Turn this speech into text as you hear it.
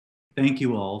Thank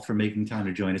you all for making time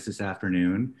to join us this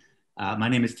afternoon. My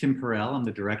name is Tim Perel. I'm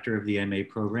the director of the MA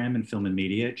program in Film and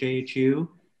Media at JHU,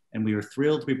 and we are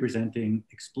thrilled to be presenting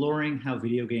Exploring How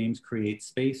Video Games Create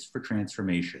Space for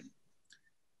Transformation.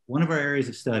 One of our areas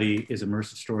of study is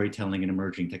immersive storytelling and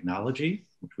emerging technology,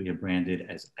 which we have branded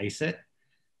as ISET.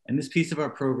 And this piece of our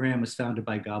program was founded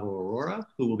by Gabo Arora,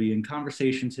 who will be in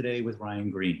conversation today with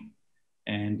Ryan Green.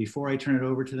 And before I turn it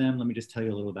over to them, let me just tell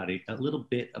you a little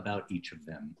bit about each of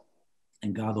them.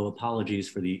 And Gabo, apologies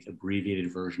for the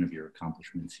abbreviated version of your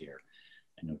accomplishments here.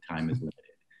 I know time is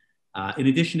limited. In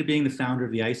addition to being the founder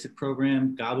of the ISET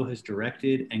program, Gabo has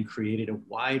directed and created a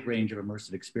wide range of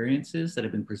immersive experiences that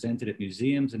have been presented at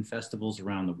museums and festivals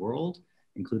around the world,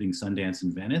 including Sundance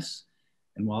and Venice.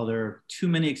 And while there are too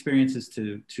many experiences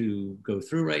to go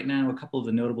through right now, a couple of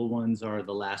the notable ones are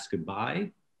The Last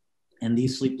Goodbye and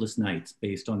These Sleepless Nights,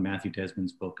 based on Matthew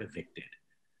Desmond's book, Evicted.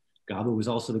 Gabo was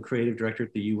also the creative director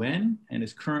at the UN and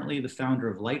is currently the founder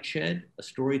of Lightshed, a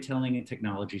storytelling and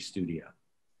technology studio.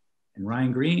 And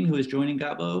Ryan Green, who is joining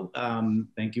Gabo,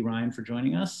 thank you, Ryan, for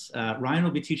joining us. Ryan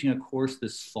will be teaching a course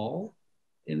this fall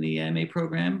in the MA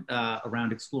program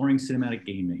around exploring cinematic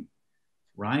gaming.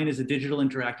 Ryan is a digital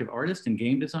interactive artist and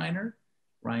game designer.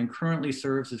 Ryan currently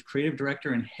serves as creative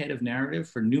director and head of narrative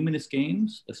for Numinous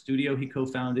Games, a studio he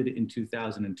co-founded in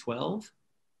 2012.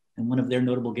 And one of their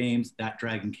notable games, That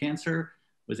Dragon Cancer,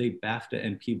 was a BAFTA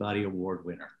and Peabody Award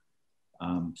winner.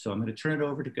 So I'm going to turn it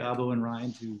over to Gabo and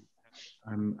Ryan to.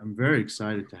 I'm very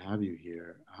excited to have you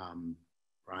here,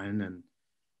 Ryan.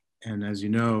 And as you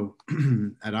know,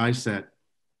 at ISET,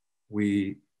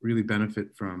 we really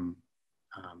benefit from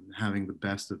having the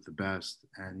best of the best.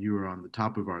 And you were on the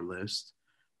top of our list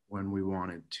when we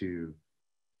wanted to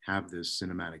have this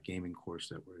cinematic gaming course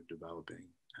that we're developing.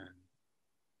 And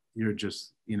you're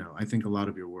just, I think a lot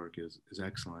of your work is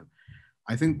excellent.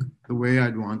 I think the way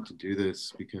I'd want to do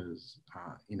this, because,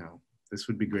 this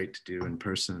would be great to do in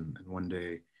person. And one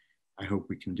day I hope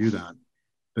we can do that.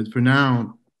 But for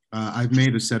now, I've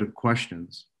made a set of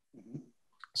questions.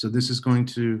 So this is going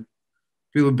to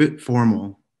feel a bit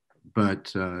formal,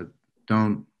 but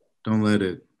don't let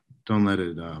it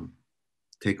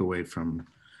take away from,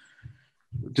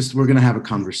 we're going to have a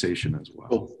conversation as well.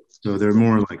 Cool. So they're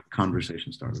more like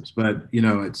conversation starters, but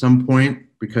at some point,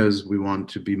 because we want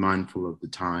to be mindful of the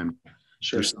time,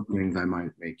 sure, there's something that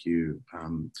might make you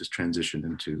just transition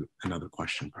into another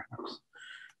question perhaps.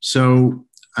 So,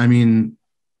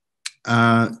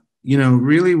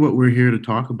 really what we're here to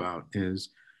talk about is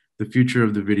the future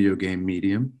of the video game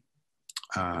medium.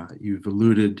 You've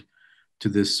alluded to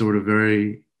this sort of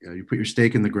you put your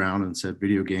stake in the ground and said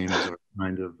video games are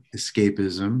kind of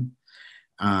escapism,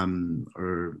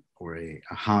 or a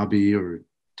hobby or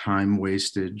time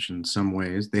wastage in some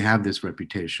ways. They have this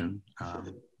reputation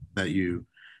that you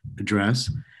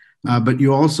address, but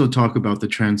you also talk about the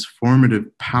transformative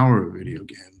power of video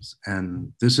games.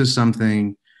 And this is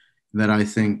something that I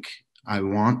think I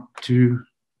want to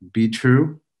be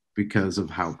true because of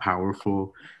how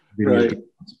powerful video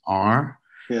games are.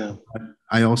 Yeah. But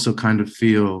I also kind of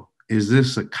feel, is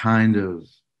this a kind of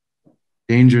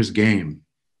dangerous game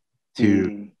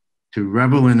to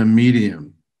revel in a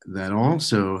medium that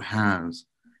also has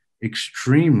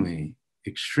extremely,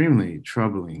 extremely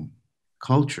troubling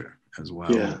culture as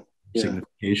well,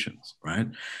 significations, right?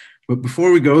 But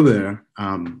before we go there,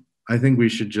 I think we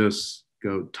should just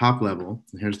go top level.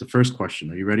 And here's the first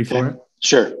question. Are you ready for it?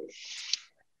 Sure.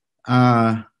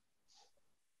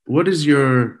 What is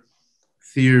your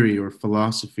theory or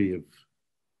philosophy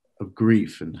of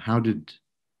grief, and how did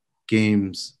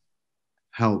games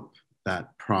help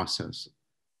that process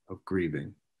of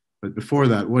grieving? But before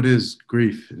that, what is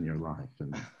grief in your life,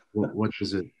 and what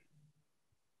does it?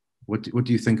 What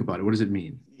do you think about it? What does it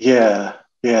mean? Yeah.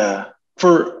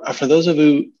 For those of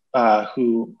you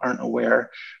who aren't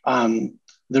aware,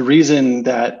 the reason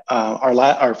that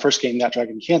our first game, That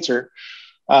Dragon Cancer,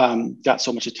 got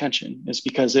so much attention is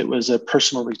because it was a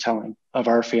personal retelling of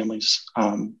our family's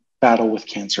battle with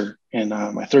cancer. And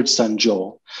my third son,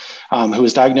 Joel, who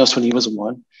was diagnosed when he was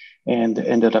 1 and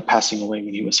ended up passing away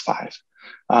when he was 5.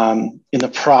 In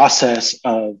the process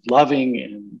of loving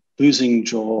and losing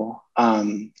Joel,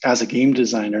 as a game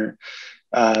designer,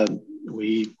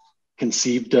 we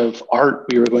conceived of art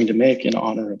we were going to make in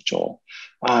honor of Joel.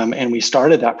 And we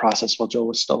started that process while Joel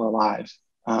was still alive.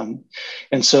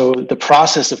 And so the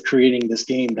process of creating this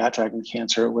game, That Dragon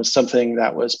Cancer, was something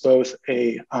that was both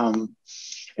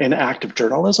an act of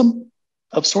journalism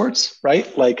of sorts,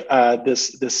 right? Like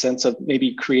this sense of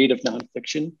maybe creative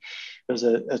nonfiction,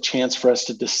 a chance for us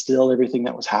to distill everything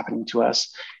that was happening to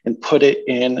us and put it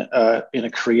in a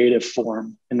creative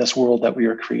form in this world that we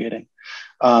were creating.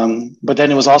 But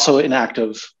then it was also an act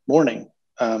of mourning.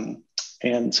 After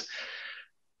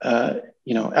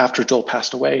Joel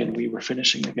passed away and we were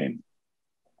finishing the game.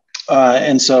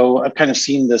 And so I've kind of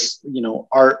seen this,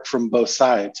 art from both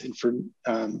sides. And from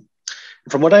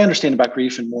what I understand about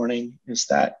grief and mourning is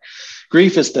that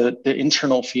grief is the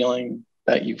internal feeling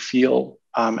that you feel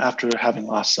after having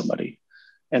lost somebody.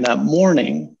 And that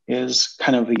mourning is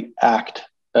kind of the act.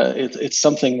 It's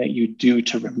something that you do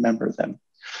to remember them.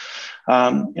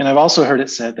 And I've also heard it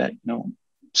said that,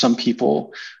 some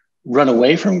people run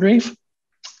away from grief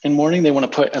and mourning. They want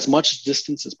to put as much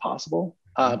distance as possible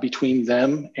between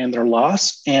them and their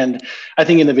loss. And I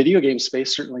think in the video game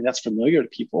space, certainly that's familiar to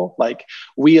people. Like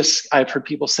I've heard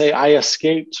people say, I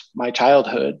escaped my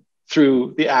childhood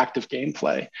through the act of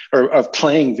gameplay or of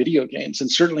playing video games.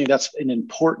 And certainly that's an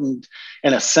important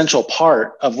and essential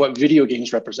part of what video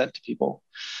games represent to people.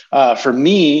 For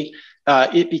me,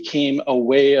 it became a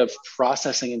way of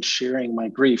processing and sharing my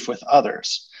grief with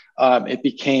others. It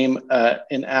became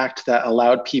an act that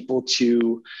allowed people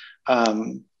to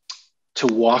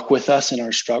walk with us in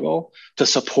our struggle, to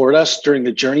support us during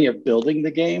the journey of building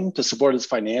the game, to support us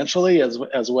financially,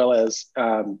 as well as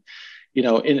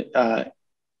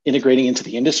integrating into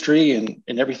the industry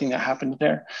and everything that happened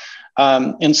there.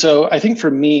 And so I think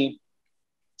for me,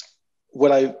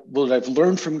 what I've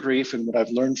learned from grief and what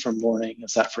I've learned from mourning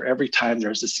is that for every time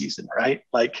there's a season, right?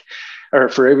 Or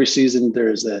for every season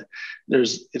there's a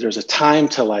time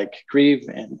to grieve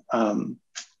and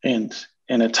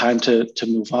a time to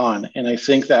move on. And I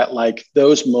think that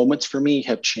those moments for me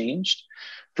have changed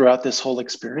throughout this whole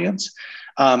experience.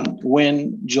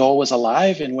 When Joel was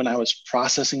alive and when I was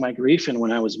processing my grief and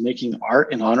when I was making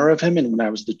art in honor of him and when I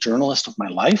was the journalist of my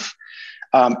life,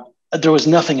 there was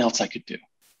nothing else I could do.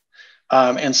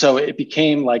 And so it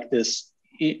became this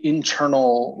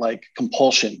internal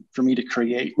compulsion for me to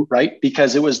create, right?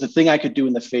 Because it was the thing I could do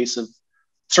in the face of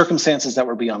circumstances that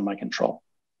were beyond my control.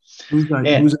 Whose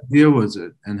idea was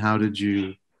it? And how did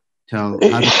you tell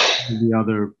the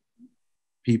other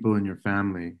people in your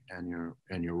family and your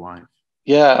wife?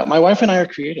 Yeah, my wife and I are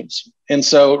creatives. And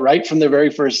so right from the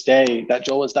very first day that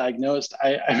Joel was diagnosed,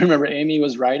 I remember Amy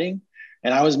was writing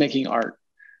and I was making art.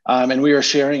 And we were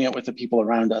sharing it with the people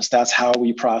around us. That's how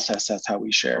we process. That's how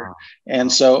we share. Wow.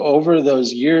 And so over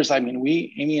those years,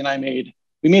 Amy and I made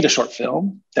a short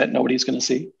film that nobody's going to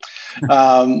see.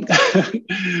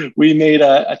 We made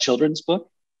a children's book.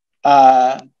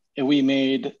 And we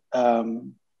made art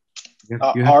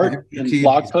and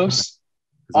blog posts,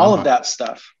 all of that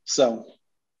stuff. So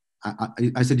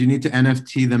I said, you need to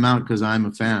NFT them out because I'm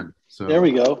a fan. So there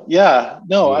we go. Yeah,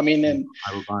 no,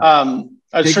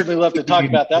 I'd certainly love to talk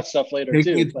about that stuff later too.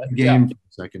 Take the game for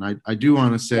a second. I do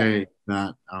want to say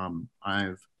that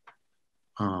I've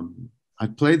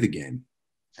played the game,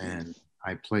 and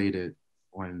I played it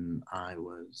when I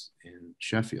was in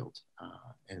Sheffield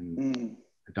in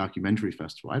a documentary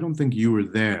festival. I don't think you were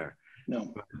there.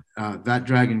 No. But, that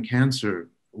Dragon Cancer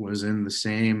was in the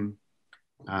same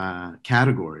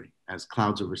category as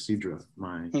Clouds Over Sidra,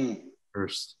 my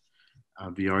first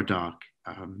VR doc,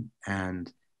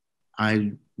 and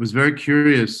I was very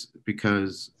curious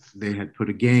because they had put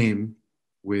a game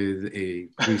with a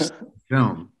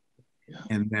film,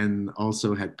 and then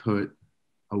also had put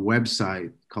a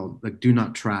website called Do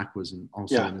Not Track was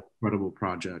also an incredible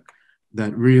project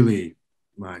that really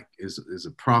is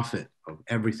a prophet of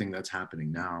everything that's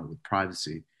happening now with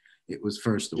privacy. It was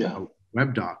first a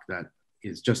web doc that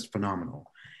is just phenomenal.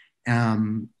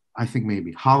 I think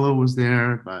maybe Hollow was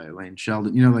there by Elaine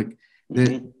Sheldon.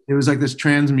 It was this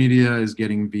transmedia is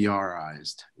getting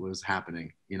VRized was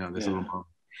happening, this little moment.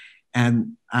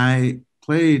 And I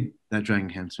played that Dragon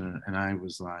Cancer and I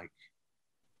was I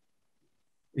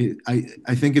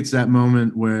think it's that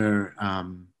moment where,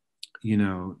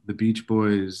 the Beach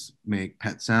Boys make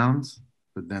pet sounds,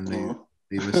 but then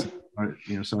they listen to,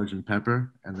 Sgt.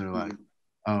 Pepper, and they're like,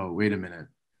 oh, wait a minute.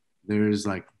 There's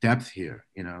depth here,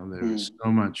 there's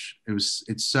so much.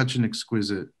 It's such an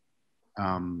exquisite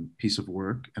piece of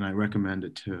work, and I recommend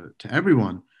it to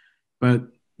everyone. But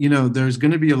there's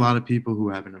going to be a lot of people who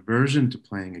have an aversion to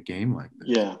playing a game like this.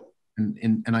 Yeah,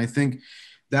 and I think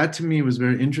that to me was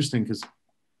very interesting because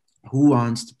who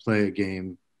wants to play a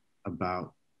game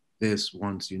about this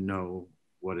once you know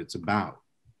what it's about,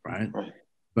 right?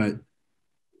 But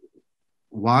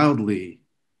wildly,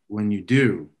 when you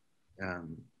do,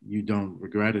 you don't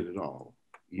regret it at all.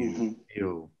 You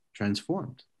feel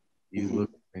transformed. You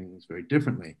look at things very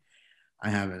differently. I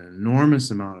have an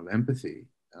enormous amount of empathy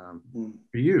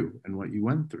for you and what you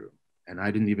went through. And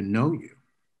I didn't even know you.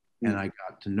 And I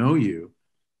got to know you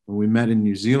when we met in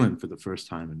New Zealand for the first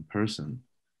time in person.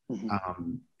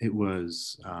 It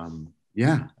was,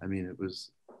 yeah, I mean, it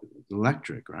was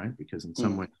electric, right? Because in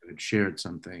some way we had shared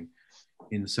something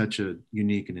in such a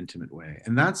unique and intimate way.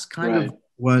 And that's kind of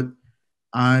what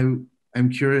I am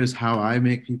curious how I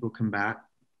make people combat.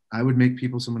 I would make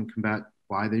someone combat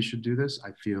why they should do this.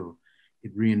 I feel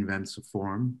it reinvents a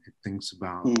form. It thinks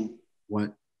about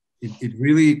what it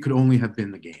really could only have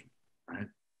been the game, right?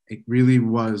 It really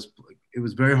was, it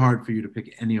was very hard for you to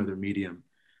pick any other medium.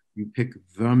 You pick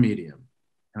the medium.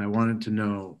 And I wanted to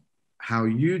know how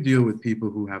you deal with people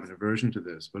who have an aversion to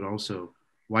this, but also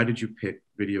why did you pick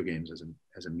video games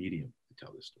as a medium to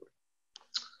tell this story?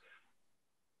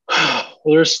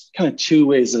 Well, there's kind of two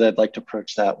ways that I'd like to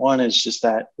approach that. One is just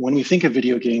that when we think of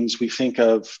video games, we think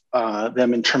of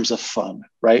them in terms of fun,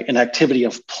 right? An activity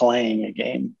of playing a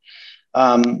game.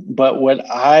 But when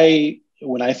I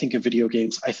think of video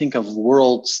games, I think of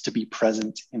worlds to be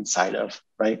present inside of,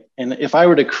 right? And if I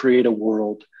were to create a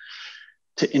world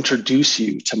to introduce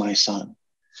you to my son,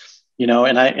 you know,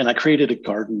 and I created a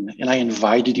garden and I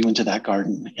invited you into that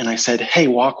garden and I said, hey,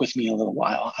 walk with me a little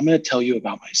while. I'm going to tell you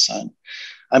about my son.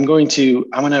 I'm going to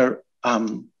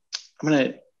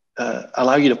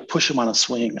allow you to push him on a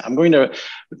swing. I'm going to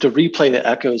replay the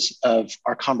echoes of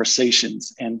our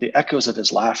conversations and the echoes of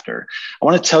his laughter. I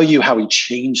want to tell you how he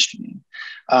changed me.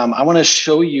 I want to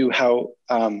show you how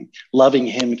loving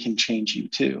him can change you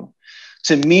too.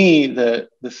 To me, the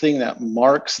thing that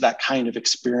marks that kind of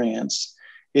experience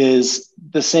is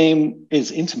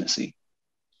intimacy.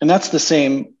 And that's the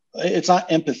same. It's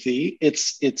not empathy.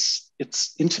 It's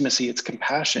intimacy. It's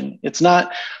compassion. It's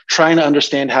not trying to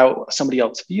understand how somebody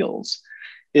else feels.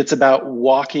 It's about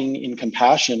walking in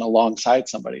compassion alongside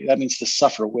somebody. That means to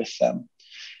suffer with them.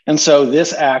 And so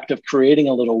this act of creating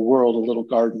a little world, a little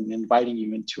garden, inviting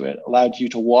you into it, allowed you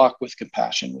to walk with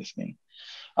compassion with me.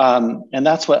 And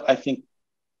that's what I think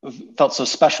felt so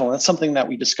special. And it's something that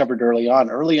we discovered early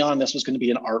on. Early on, this was going to be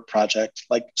an art project,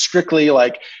 like strictly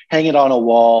like hang it on a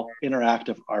wall,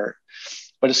 interactive art.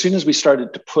 But as soon as we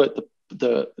started to put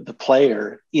the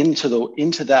player into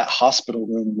that hospital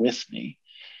room with me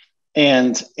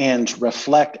and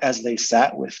reflect as they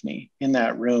sat with me in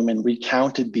that room and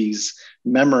recounted these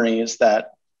memories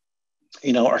that,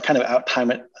 you know, are kind of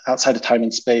outside of time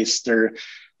and space. They're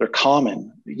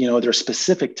common, you know, they're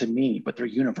specific to me, but they're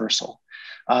universal.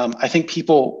 I think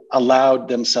people allowed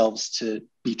themselves to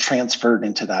be transferred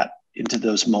into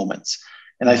those moments.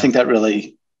 And I think that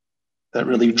really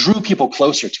drew people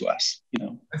closer to us, you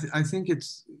know. I think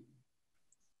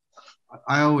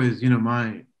I always, you know,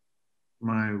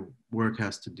 my work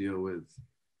has to deal with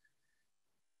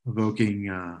evoking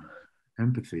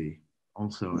empathy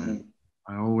also. And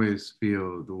I always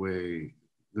feel the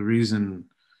reason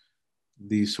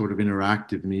these sort of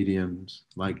interactive mediums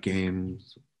like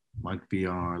games, like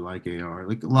VR, like AR,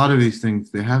 like a lot of these things,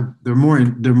 they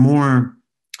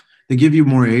give you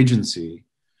more agency,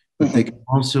 but they can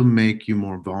also make you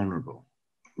more vulnerable.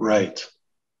 Right.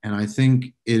 And I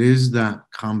think it is that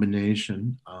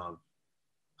combination of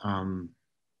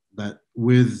that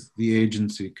with the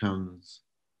agency comes,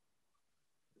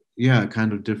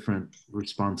 kind of different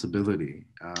responsibility.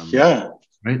 Right.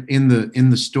 In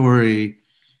the story,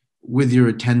 with your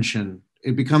attention,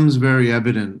 it becomes very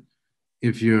evident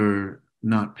if you're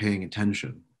not paying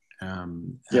attention.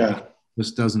 It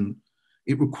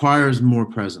requires more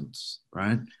presence,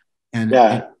 right? And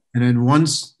then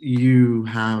once you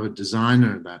have a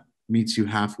designer that meets you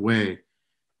halfway,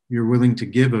 you're willing to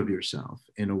give of yourself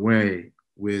in a way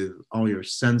with all your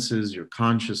senses, your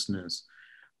consciousness,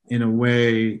 in a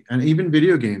way, and even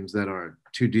video games that are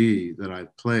 2D that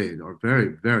I've played are very,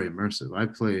 very immersive. I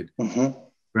played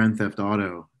Grand Theft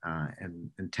Auto,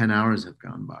 and 10 hours have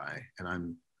gone by,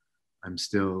 and I'm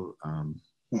still on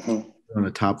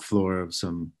the top floor of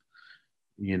some,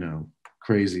 you know,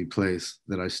 crazy place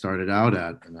that I started out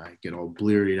at, and I get all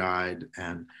bleary-eyed,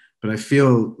 but I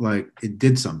feel like it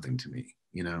did something to me,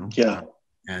 you know.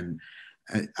 And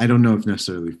I don't know if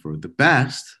necessarily for the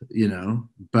best, you know,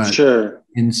 but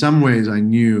in some ways I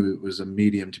knew it was a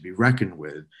medium to be reckoned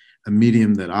with, a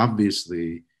medium that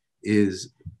obviously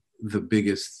is the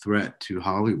biggest threat to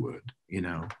Hollywood. You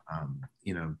know,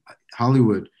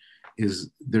 Hollywood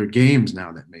is their games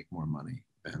now that make more money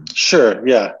than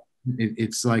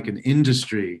it's like an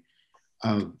industry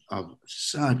of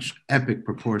such epic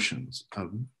proportions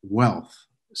of wealth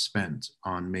spent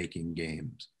on making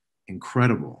games,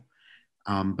 incredible.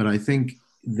 But I think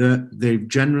that they've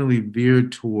generally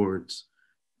veered towards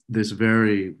this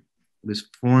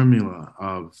formula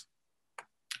of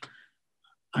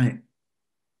I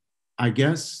I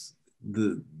guess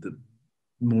the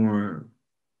more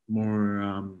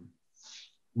more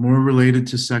more related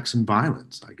to sex and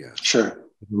violence, I guess. Sure. A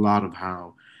lot of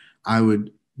how I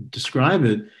would describe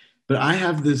it. But I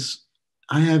have this,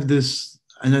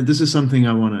 and this is something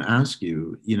I want to ask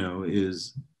you, you know,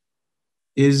 is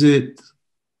it,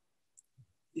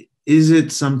 is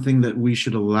it something that we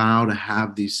should allow to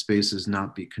have these spaces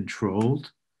not be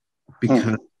controlled?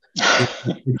 Because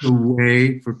it's a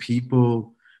way for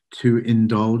people to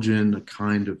indulge in a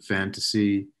kind of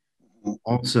fantasy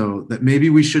also that maybe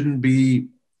we shouldn't be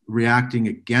reacting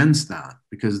against that,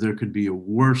 because there could be a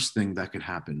worse thing that could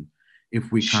happen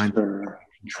if we kind of Sure.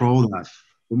 control that.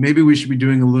 But maybe we should be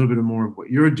doing a little bit more of what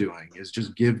you're doing, is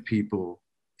just give people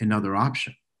another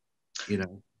option, you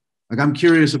know? Like, I'm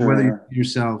curious of whether you Sure.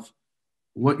 yourself,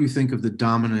 what you think of the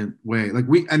dominant way. Like,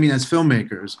 I mean, as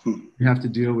filmmakers, we have to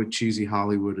deal with cheesy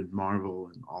Hollywood and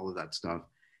Marvel and all of that stuff.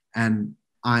 And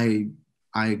I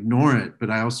ignore it, but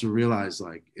I also realize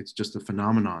like it's just a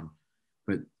phenomenon.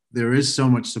 But there is so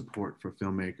much support for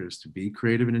filmmakers to be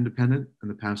creative and independent in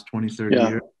the past 20, 30 Yeah.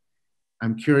 years.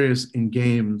 I'm curious in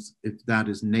games if that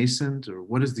is nascent, or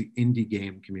what is the indie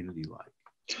game community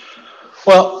like?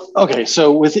 Well, okay.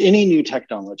 So with any new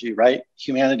technology, right,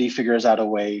 humanity figures out a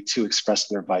way to express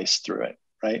their vice through it,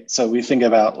 right? So we think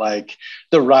about like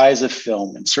the rise of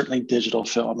film, and certainly digital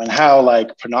film, and how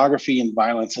like pornography and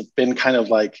violence have been kind of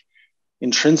like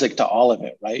intrinsic to all of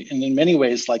it, right? And in many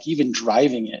ways, like even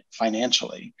driving it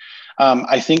financially.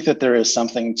 I think that there is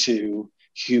something to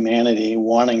humanity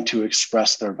wanting to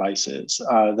express their vices,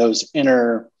 those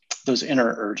inner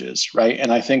urges, right?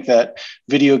 And I think that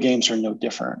video games are no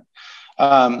different.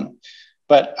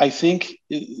 But I think,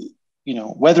 you know,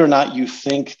 whether or not you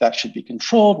think that should be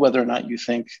controlled, whether or not you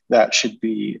think that should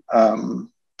be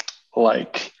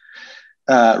like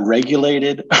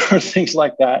regulated or things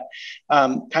like that,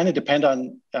 kind of depend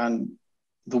on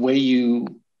the way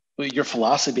your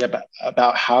philosophy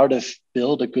about how to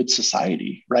build a good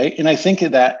society, right? And I think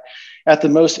that at the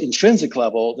most intrinsic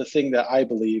level, the thing that I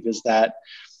believe is that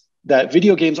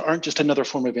video games aren't just another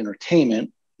form of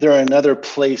entertainment; they're another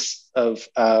place of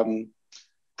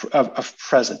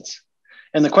presence.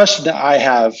 And the question that I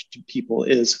have to people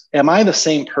is, am I the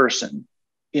same person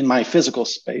in my physical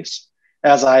space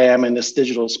as I am in this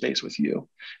digital space with you,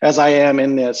 as I am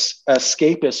in this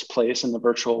escapist place in the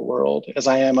virtual world, as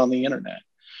I am on the internet,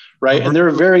 right? And there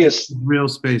are various real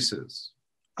spaces.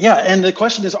 Yeah, and the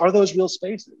question is, are those real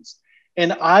spaces?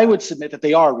 And I would submit that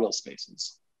they are real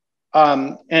spaces.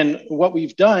 And what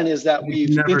we've done is that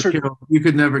You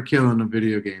could never kill in a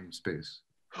video game space.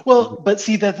 Well, but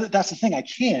see, that's the thing. I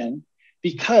can,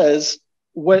 because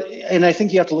and I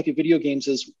think you have to look at video games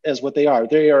as what they are.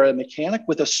 They are a mechanic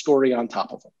with a story on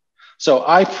top of them. So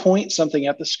I point something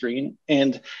at the screen,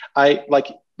 and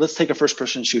let's take a first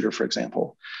person shooter, for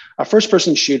example. A first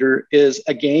person shooter is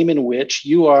a game in which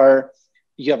you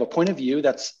have a point of view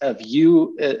that's of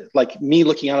you, like me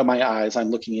looking out of my eyes.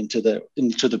 I'm looking into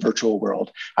the virtual world.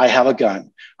 I have a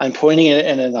gun. I'm pointing it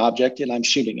at an object and I'm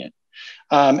shooting it.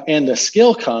 And the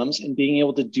skill comes in being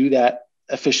able to do that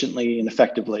efficiently and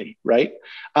effectively, right?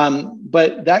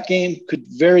 But that game could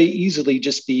very easily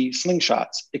just be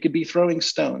slingshots. It could be throwing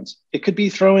stones. It could be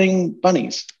throwing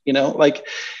bunnies. You know, like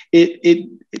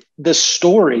the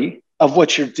story of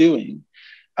what you're doing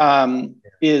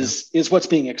is what's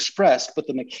being expressed, but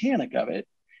the mechanic of it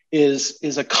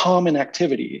is a common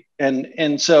activity.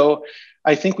 And so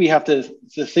I think we have to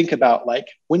think about, like,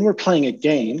 when we're playing a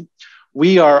game,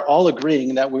 we are all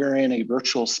agreeing that we're in a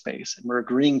virtual space and we're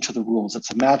agreeing to the rules. It's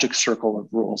a magic circle of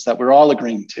rules that we're all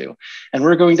agreeing to. And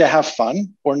we're going to have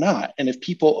fun or not. And if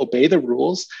people obey the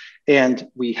rules and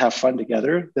we have fun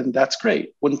together, then that's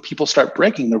great. When people start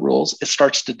breaking the rules, it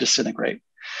starts to disintegrate.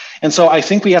 And so I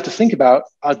think we have to think about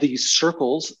these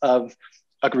circles of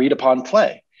agreed upon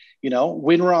play. You know,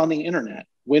 when we're on the internet,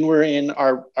 when we're in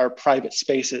our private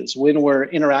spaces, when we're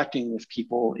interacting with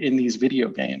people in these video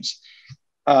games,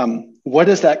 what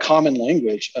is that common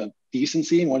language of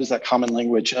decency, and what is that common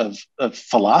language of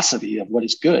philosophy of what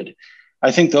is good?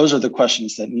 I think those are the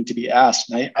questions that need to be asked.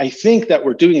 And I think that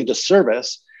we're doing a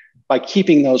disservice by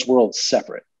keeping those worlds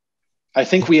separate. I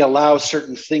think we allow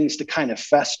certain things to kind of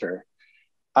fester.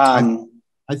 I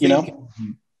think,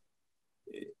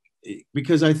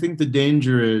 because I think the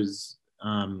danger is,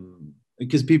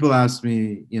 because people ask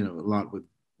me, you know, a lot with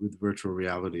virtual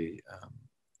reality,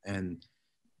 and,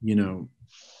 you know,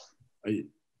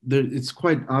 it's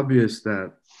quite obvious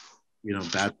that, you know,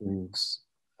 bad things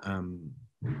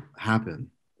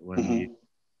happen when you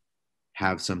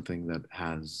have something that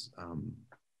has,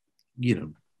 you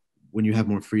know, when you have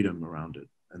more freedom around it.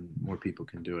 and more people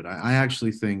can do it. I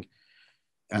actually think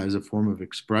as a form of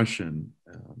expression,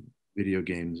 video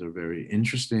games are very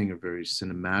interesting, are very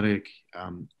cinematic.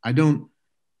 I don't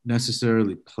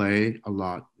necessarily play a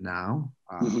lot now,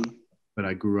 but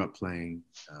I grew up playing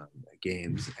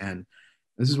games, and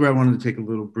this is where I wanted to take a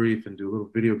little brief and do a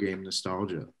little video game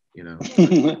nostalgia. You know,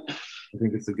 I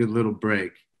think it's a good little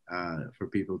break for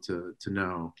people to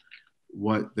know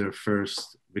what their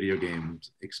first video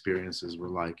games experiences were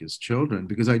like as children,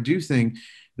 because I do think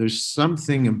there's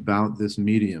something about this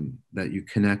medium that you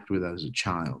connect with as a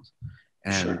child,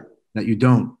 and that you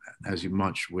don't as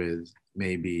much with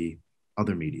maybe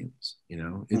other mediums. You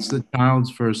know, it's the child's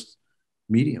first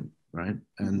medium, right?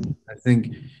 And I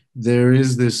think there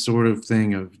is this sort of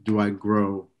thing of,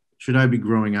 should I be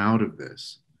growing out of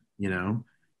this, you know?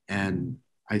 And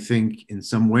I think in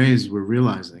some ways we're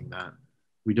realizing that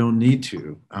we don't need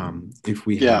to, if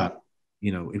we have,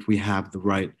 you know, if we have the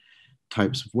right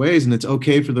types of ways. And it's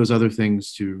okay for those other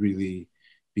things to really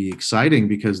be exciting,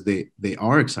 because they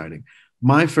are exciting.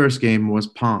 My first game was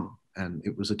Pong, and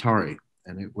it was Atari,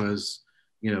 and it was,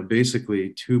 you know,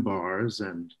 basically 2 bars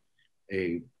and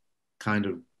a kind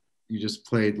of, you just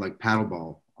played like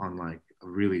paddleball on like a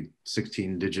really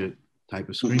 16-digit type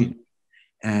of screen.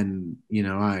 And, you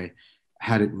know, I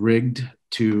had it rigged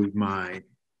to my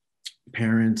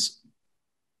parents'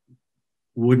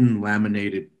 wooden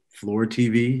laminated floor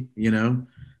TV, you know,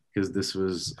 because this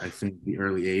was, I think, the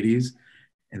early 80s.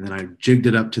 And then I jigged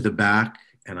it up to the back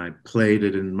and I played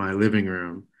it in my living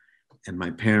room. And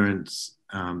my parents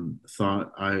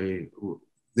thought it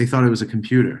was a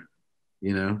computer,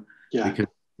 you know, because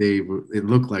it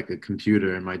looked like a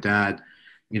computer. And my dad,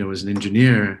 you know, was an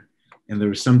engineer, and there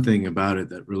was something about it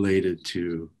that related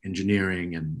to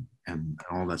engineering and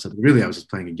all that stuff. Really, I was just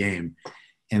playing a game,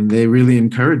 and they really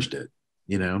encouraged it,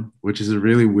 you know, which is a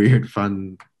really weird,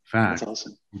 fun fact. That's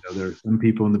awesome. You know, there are some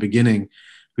people in the beginning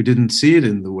who didn't see it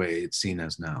in the way it's seen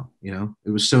as now. You know, it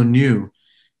was so new,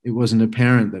 it wasn't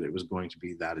apparent that it was going to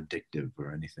be that addictive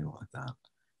or anything like that.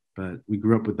 But we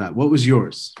grew up with that. What was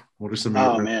yours? What are some of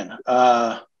your? Oh man,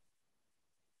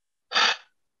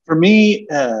 for me,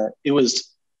 it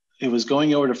was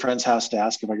going over to a friend's house to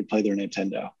ask if I could play their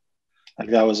Nintendo. Like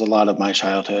that was a lot of my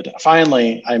childhood.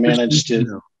 Finally, I managed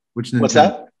to. Which Nintendo? What's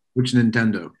that? Which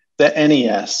Nintendo? The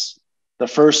NES, the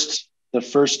first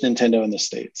Nintendo in the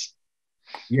States.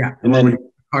 Yeah, and then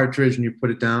cartridge and you put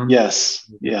it down. Yes,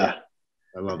 yeah,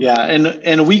 I love yeah,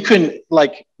 and we couldn't,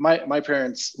 like, my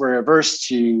parents were averse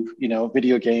to, you know,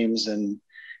 video games and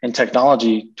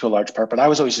technology to a large part, but I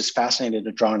was always just fascinated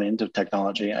and drawn into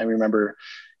technology. I remember,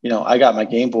 you know, I got my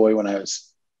Game Boy when I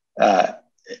was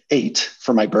 8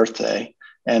 for my birthday,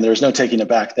 and there was no taking it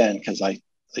back then because I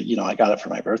got it for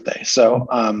my birthday. So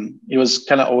it was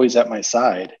kind of always at my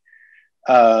side.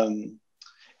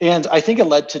 And I think it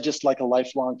led to just like a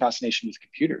lifelong fascination with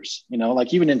computers. You know,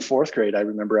 like even in 4th grade, I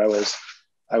remember I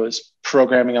was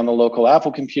programming on the local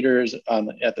Apple computers at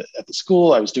the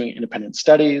school. I was doing independent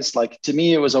studies. Like, to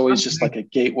me, it was always just like a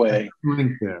gateway.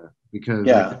 There, because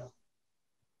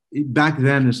back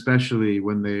then, especially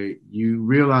when you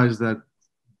realize that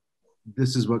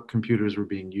this is what computers were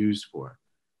being used for,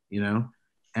 you know?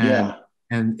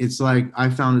 And it's like, I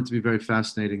found it to be very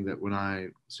fascinating that when I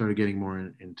started getting more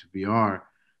into VR,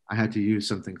 I had to use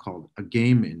something called a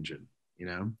game engine, you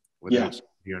know, whether it's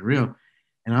Unreal.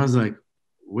 And I was like,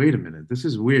 wait a minute, this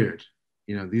is weird.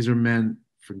 You know, these are meant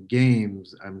for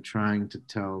games. I'm trying to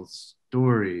tell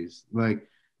stories. Like,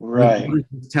 right. What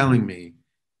is it telling me?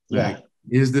 Like,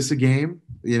 is this a game?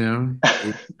 You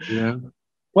know?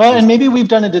 Well, and maybe we've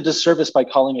done it a disservice by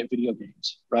calling it video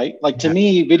games, right? Like, to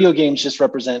me, video games just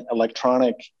represent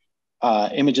electronic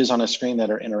images on a screen that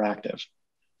are interactive,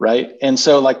 right? And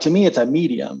so, like, to me, it's a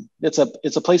medium. It's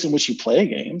a place in which you play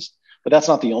games, but that's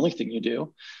not the only thing you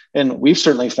do. And we've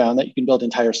certainly found that you can build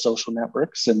entire social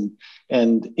networks and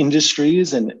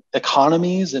industries and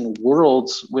economies and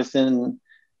worlds within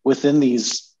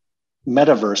these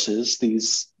metaverses,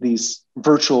 these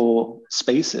virtual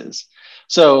spaces.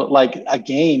 So, like, a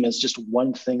game is just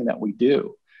one thing that we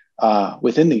do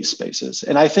within these spaces.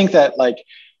 And I think that, like,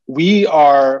 we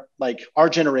are, like, our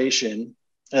generation,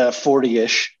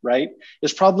 40-ish, right,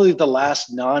 is probably the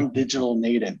last non-digital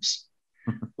natives.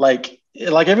 Like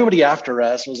everybody after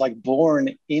us was, like,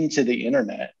 born into the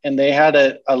internet, and they had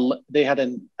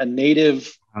a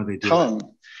native tongue,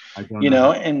 you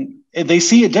know, and they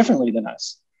see it differently than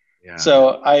us. Yeah.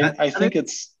 So I think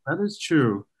that is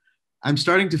true. I'm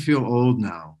starting to feel old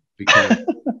now because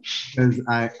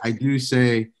I do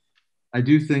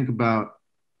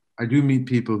meet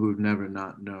people who've never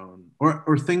not known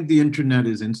or think the internet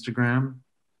is Instagram,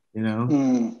 you know?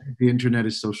 The internet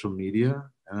is social media.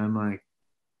 And I'm like,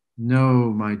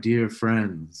 no, my dear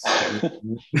friends,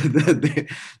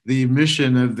 the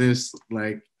mission of this,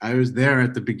 like, I was there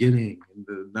at the beginning in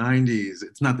the 90s.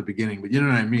 It's not the beginning, but you know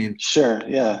what I mean? Sure,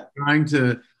 yeah. Trying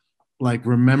to, like,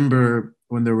 remember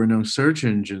when there were no search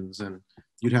engines and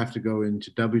you'd have to go into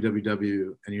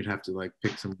www and you'd have to, like,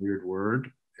 pick some weird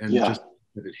word and just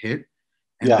let it hit.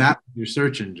 And that was your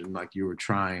search engine, like you were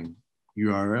trying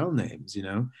URL names, you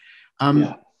know?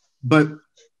 But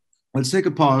let's take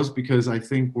a pause because I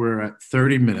think we're at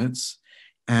 30 minutes.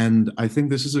 And I think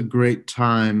this is a great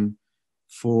time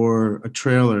for a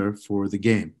trailer for the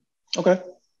game. Okay.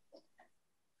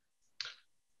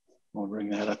 We'll bring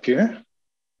that up here.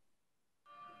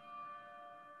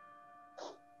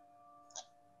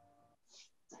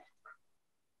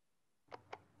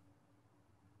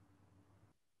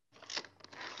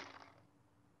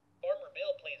 Farmer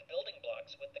Bill plays building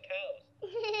blocks with the cows.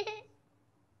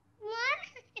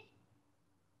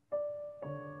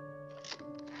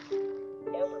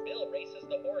 Farmer Bill races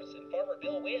the horse and Farmer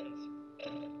Bill wins.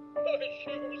 My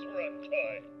shoes were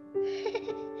untied.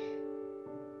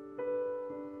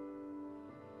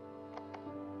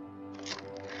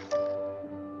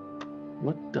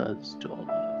 What does Joel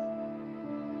love?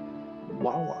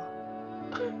 Wawa.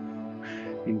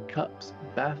 In cups,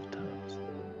 bathtubs,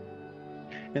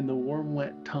 and the warm,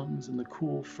 wet tongues and the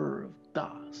cool fur of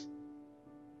Das.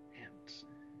 And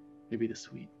maybe the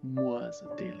sweet mois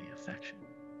of daily affection.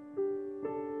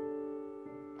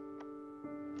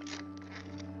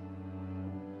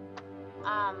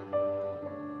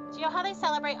 Do you know how they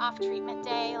celebrate off-treatment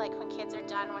day, like when kids are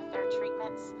done with their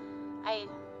treatments? I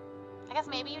guess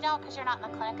maybe you don't because you're not in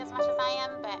the clinic as much as I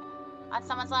am, but on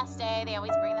someone's last day, they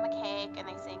always bring them a cake and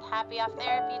they sing Happy Off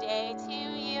Therapy Day to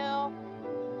you.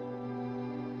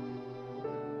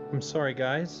 I'm sorry,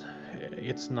 guys.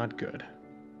 It's not good.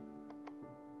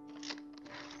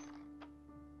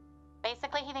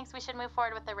 Basically, he thinks we should move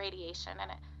forward with the radiation, and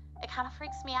it kind of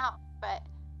freaks me out, but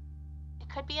it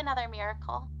could be another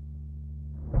miracle.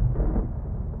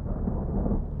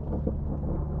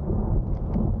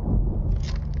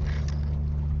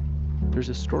 There's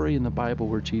a story in the Bible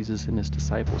where Jesus and his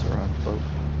disciples are on a boat.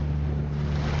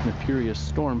 And a furious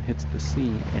storm hits the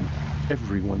sea, and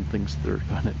everyone thinks they're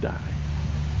gonna die.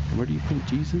 And where do you think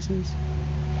Jesus is?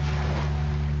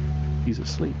 He's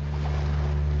asleep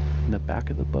in the back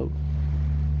of the boat.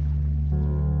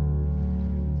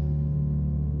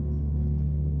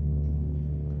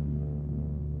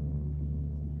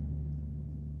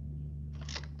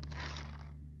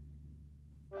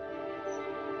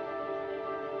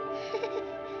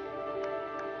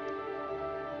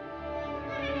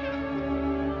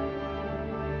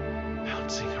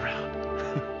 Bouncing around.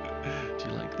 Do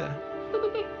you like that?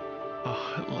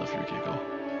 Oh, I love your giggle.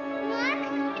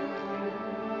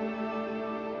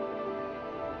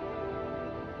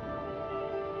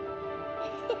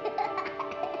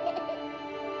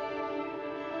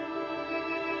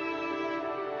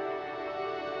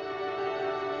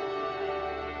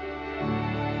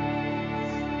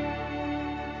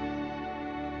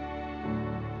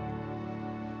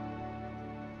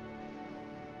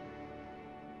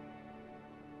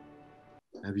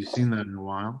 Have you seen that in a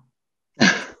while?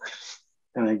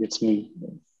 And it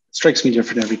strikes me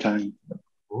different every time. Of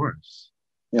course.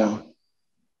 Yeah.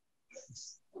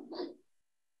 It's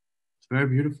very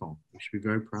beautiful. You should be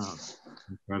very proud.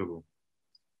 Incredible.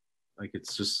 Like,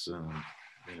 it's just, you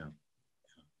know,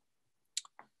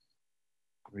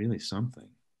 really something.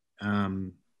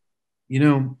 You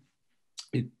know,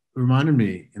 it reminded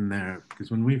me in there,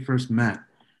 because when we first met,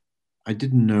 I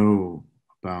didn't know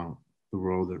about the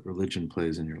role that religion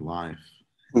plays in your life.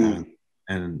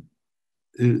 And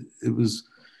it was,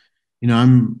 you know,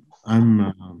 I'm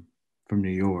from New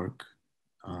York,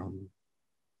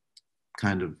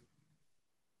 kind of,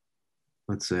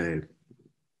 let's say,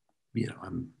 you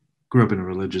know, grew up in a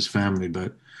religious family,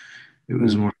 but it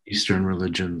was more Eastern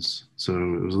religions. So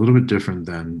it was a little bit different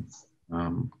than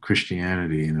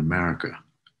Christianity in America,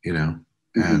 you know,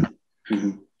 and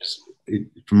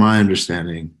from my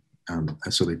understanding,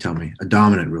 so they tell me, a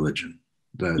dominant religion,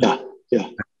 that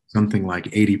something like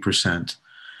 80%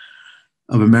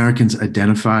 of Americans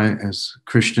identify as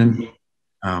Christian,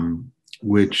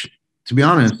 which, to be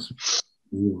honest,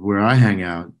 where I hang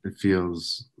out, it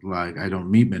feels like I don't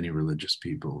meet many religious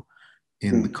people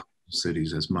in the coastal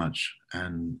cities as much.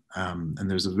 And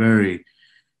there's a very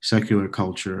secular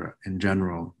culture in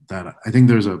general that I think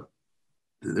there's a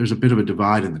bit of a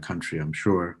divide in the country, I'm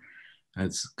sure.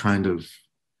 It's kind of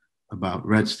about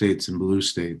red states and blue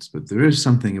states, but there is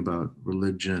something about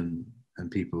religion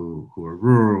and people who are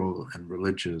rural and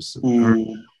religious.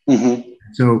 And Mm-hmm.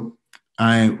 so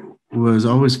I was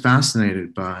always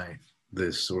fascinated by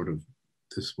this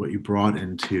what you brought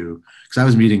into, because I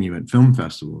was meeting you at film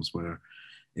festivals where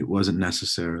it wasn't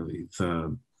necessarily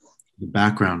the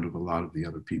background of a lot of the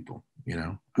other people, you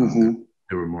know.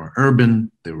 They were more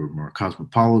urban, they were more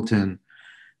cosmopolitan,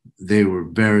 they were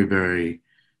very, very,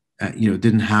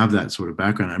 didn't have that sort of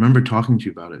background. I remember talking to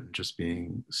you about it and just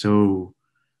being so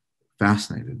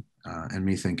fascinated, and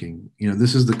me thinking,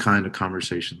 this is the kind of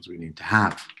conversations we need to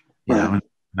have, you know, and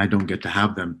I don't get to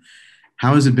have them.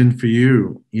 How has it been for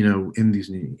you, in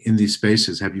these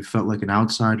spaces? Have you felt like an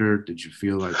outsider? Did you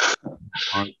feel like it was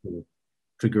hard to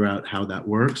figure out how that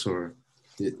works, or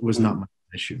it was not much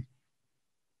of an issue?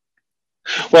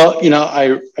 Well,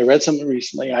 I read something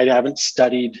recently. I haven't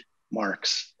studied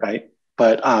Marx, right?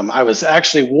 But I was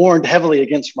actually warned heavily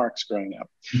against Marx growing up.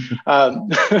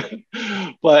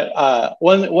 But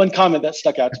one comment that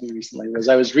stuck out to me recently was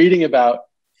I was reading about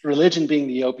religion being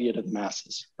the opiate of the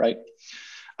masses, right?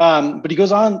 But he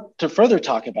goes on to further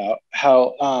talk about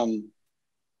how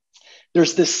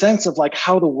there's this sense of like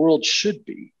how the world should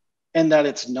be and that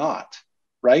it's not,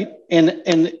 right?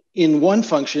 And in one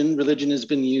function, religion has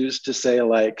been used to say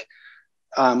like,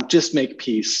 just make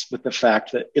peace with the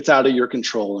fact that it's out of your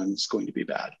control and it's going to be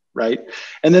bad, right?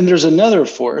 And then there's another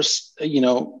force,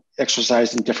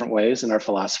 exercised in different ways in our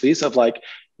philosophies of like,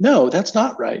 no, that's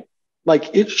not right.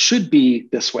 Like it should be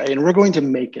this way, and we're going to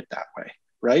make it that way,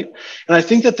 right? And I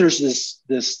think that there's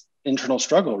this internal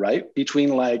struggle, right,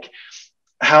 between like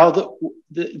how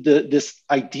this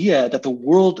idea that the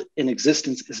world in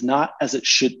existence is not as it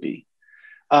should be,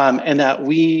 and that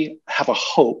we have a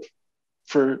hope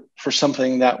for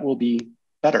something that will be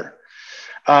better.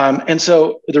 And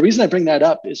so the reason I bring that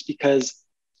up is because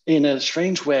in a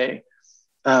strange way,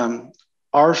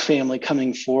 our family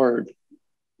coming forward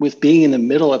with being in the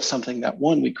middle of something that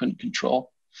one, we couldn't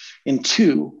control, and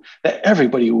two, that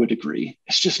everybody would agree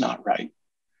it's just not right,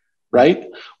 right?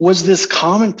 Was this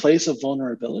common place of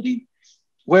vulnerability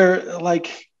where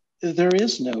like there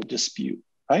is no dispute,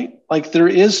 right? Like there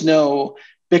is no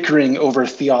bickering over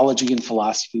theology and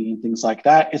philosophy and things like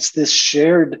that. It's this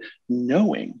shared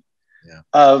knowing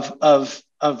of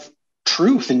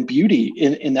truth and beauty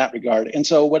in that regard. And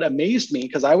so what amazed me,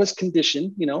 because I was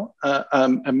conditioned,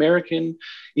 American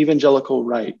evangelical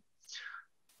right,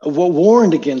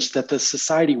 warned against that the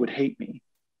society would hate me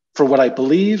for what I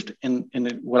believed and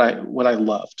what I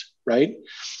loved, right?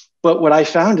 But what I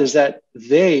found is that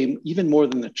they, even more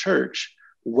than the church,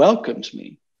 welcomed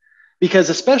me. Because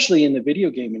especially in the video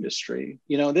game industry,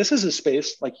 this is a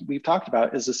space, like we've talked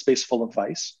about, is a space full of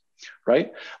vice,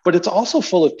 right? But it's also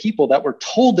full of people that were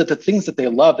told that the things that they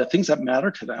love, the things that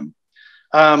matter to them,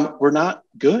 were not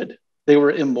good. They were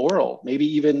immoral,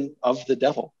 maybe even of the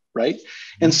devil, right?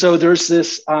 And so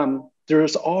there's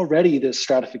already this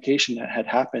stratification that had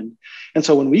happened. And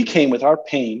so when we came with our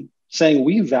pain, saying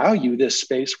we value this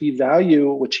space, we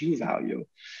value what you value,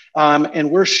 and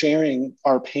we're sharing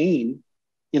our pain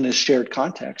in a shared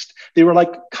context, they were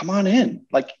like, come on in,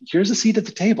 like, here's a seat at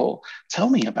the table, tell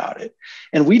me about it.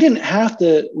 And we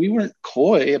weren't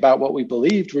coy about what we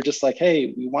believed. We're just like,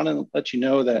 hey, we want to let you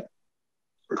know that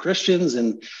we're Christians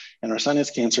and our son has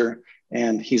cancer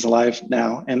and he's alive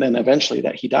now. And then eventually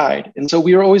that he died. And so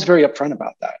we were always very upfront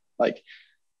about that. Like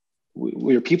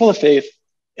we were people of faith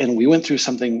and we went through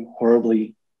something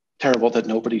horribly terrible that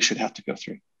nobody should have to go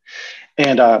through.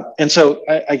 And so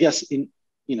I guess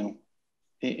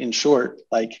in short,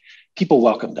 like people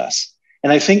welcomed us.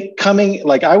 And I think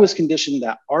I was conditioned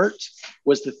that art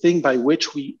was the thing by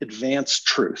which we advance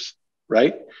truth,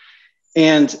 right?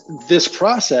 And this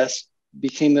process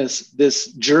became this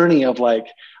journey of like,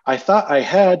 I thought I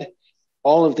had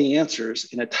all of the answers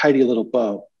in a tidy little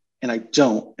bow, and I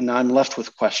don't, and I'm left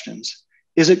with questions.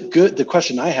 Is it good? The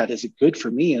question I had, is it good for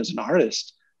me as an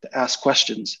artist to ask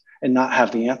questions and not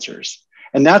have the answers?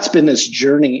 And that's been this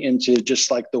journey into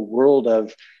just like the world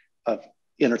of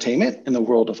entertainment and the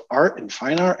world of art and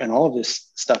fine art and all of this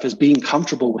stuff, is being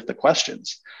comfortable with the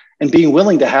questions and being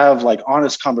willing to have like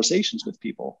honest conversations with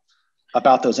people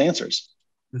about those answers.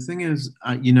 The thing is,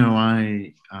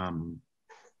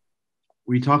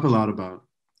 we talk a lot about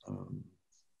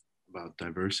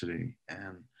diversity,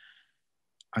 and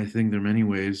I think there are many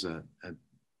ways at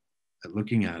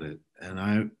looking at it. And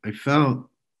I felt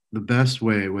the best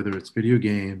way, whether it's video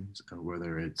games or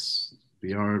whether it's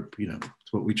VR,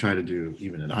 it's what we try to do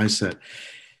even at ISET,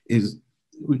 is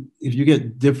if you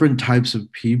get different types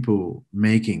of people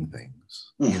making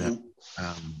things,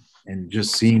 and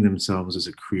just seeing themselves as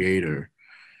a creator,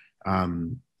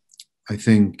 I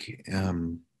think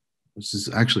This is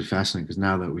actually fascinating because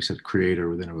now that we said creator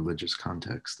within a religious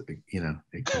context, it can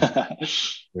be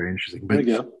very interesting. There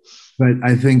you go. But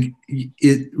I think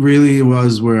it really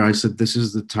was where I said, this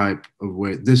is the type of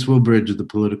way, this will bridge the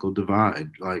political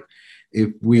divide. Like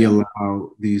if we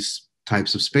allow these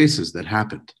types of spaces that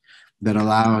happened, that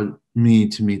allowed me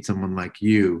to meet someone like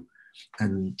you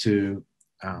and to,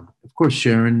 of course,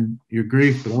 share in your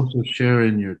grief, but also share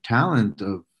in your talent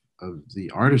of the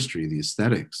artistry, the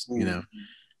aesthetics,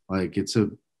 like it's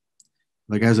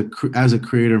like as a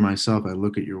creator myself, I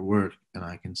look at your work and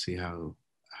I can see how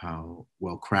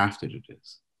well crafted it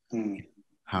is,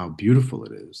 how beautiful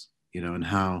it is, and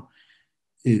how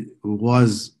it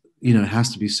was, it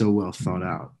has to be so well thought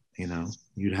out,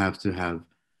 you'd have to have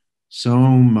so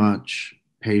much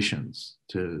patience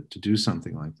to do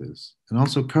something like this, and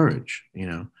also courage,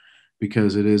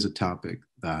 because it is a topic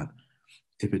that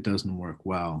if it doesn't work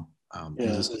well,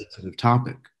 is a sensitive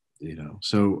topic,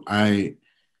 so I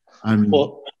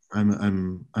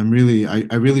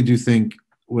really do think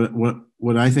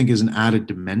what I think is an added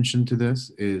dimension to this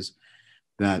is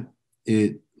that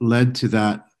it led to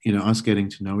that, us getting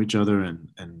to know each other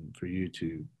and for you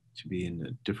to be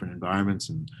in different environments,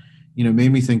 and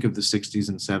made me think of the 60s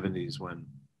and 70s when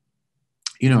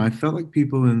I felt like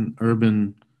people in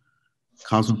urban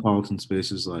cosmopolitan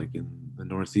spaces like in the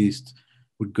Northeast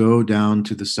would go down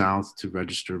to the South to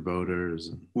register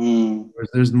voters, and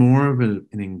there's more of an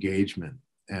engagement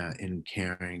in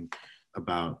caring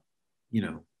about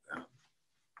the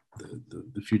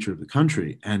future of the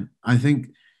country. And I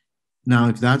think now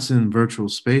if that's in virtual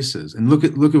spaces, and look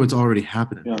at what's already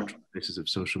happened in virtual spaces, if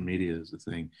social media is the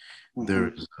thing, there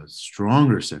is a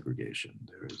stronger segregation,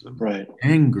 there is a more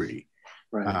angry,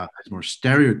 there's more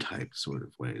stereotyped sort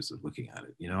of ways of looking at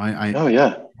it.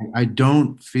 I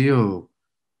don't feel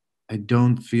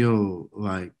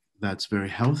like that's very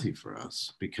healthy for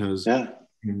us, because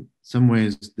in some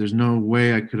ways there's no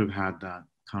way I could have had that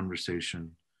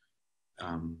conversation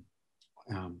on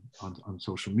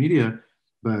social media,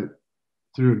 but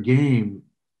through a game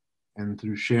and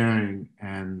through sharing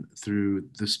and through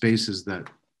the spaces that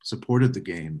supported the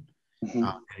game and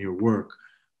your work,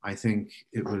 I think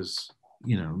it was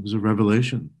a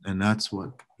revelation. And that's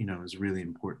what is really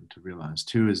important to realize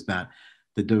too, is that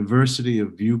the diversity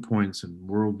of viewpoints and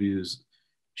worldviews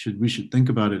we should think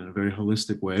about it in a very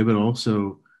holistic way, but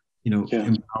also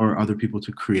empower other people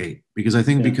to create, because I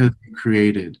think because you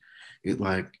created it,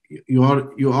 like you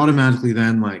automatically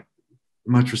then like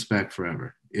much respect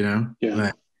forever,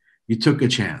 like you took a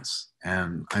chance.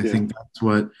 And I think that's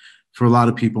what, for a lot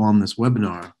of people on this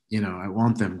webinar, I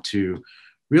want them to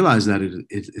realize that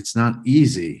it's not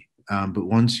easy, but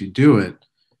once you do it,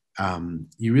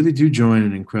 you really do join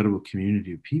an incredible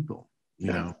community of people,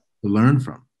 to learn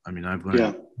from. I mean, I've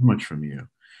learned so much from you,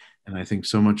 and I think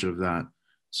so much of that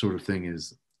sort of thing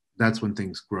that's when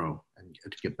things grow and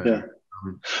get better.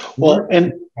 Well,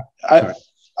 and I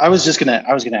was gonna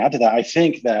add to that. I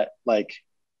think that like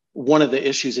one of the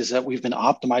issues is that we've been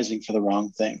optimizing for the wrong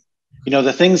thing.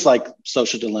 The things like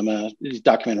Social Dilemma,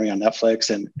 documentary on Netflix,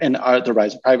 and the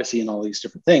rise of privacy and all these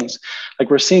different things.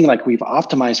 Like we're seeing, like we've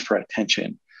optimized for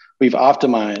attention, we've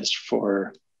optimized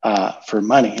for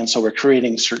money, and so we're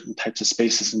creating certain types of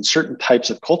spaces and certain types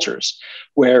of cultures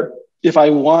where if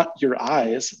I want your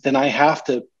eyes, then I have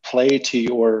to play to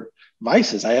your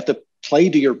vices. I have to play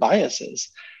to your biases.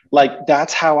 Like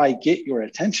that's how I get your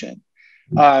attention.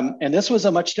 And this was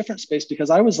a much different space because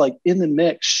I was like in the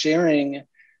mix sharing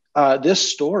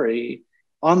this story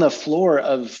on the floor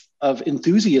of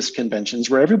enthusiast conventions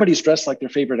where everybody's dressed like their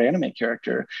favorite anime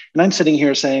character. And I'm sitting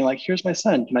here saying like, here's my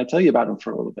son. Can I tell you about him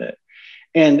for a little bit?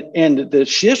 And the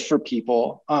shift for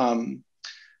people,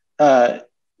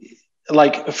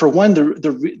 like for one,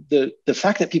 the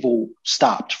fact that people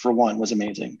stopped for one was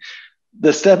amazing.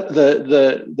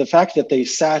 The fact that they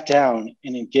sat down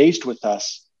and engaged with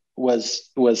us was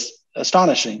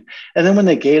astonishing. And then when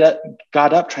they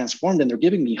got up, transformed, and they're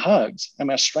giving me hugs. I'm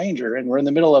a stranger, and we're in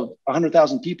the middle of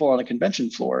 100,000 people on a convention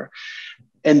floor,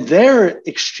 and they're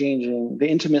exchanging the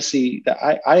intimacy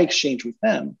that I exchange with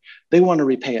them. They want to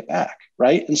repay it back,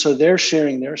 right? And so they're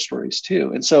sharing their stories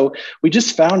too. And so we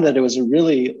just found that it was a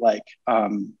really like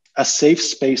a safe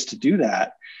space to do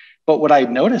that. But what I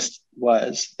noticed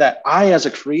was that I, as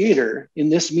a creator in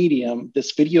this medium,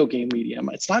 this video game medium,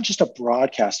 it's not just a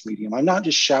broadcast medium. I'm not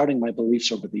just shouting my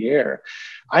beliefs over the air.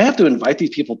 I have to invite these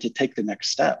people to take the next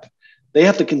step. They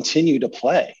have to continue to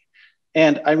play.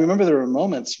 And I remember there were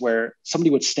moments where somebody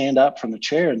would stand up from the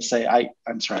chair and say,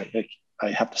 I'm sorry,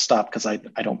 I have to stop because I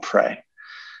don't pray.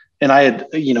 And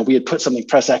we had put something,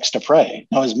 press X to pray.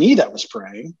 Now it was me that was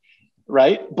praying,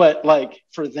 right? But like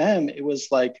for them, it was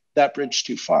like that bridge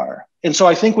too far. And so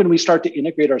I think when we start to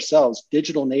integrate ourselves,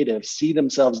 digital natives see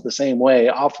themselves the same way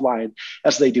offline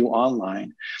as they do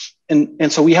online.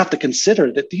 And so we have to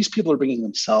consider that these people are bringing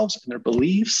themselves and their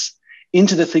beliefs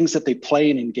into the things that they play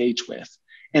and engage with.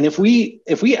 And if we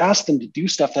ask them to do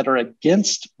stuff that are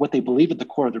against what they believe at the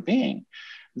core of their being,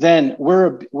 then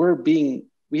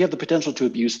we have the potential to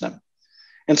abuse them.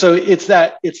 And so it's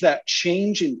that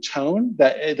change in tone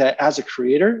that as a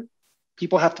creator,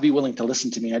 people have to be willing to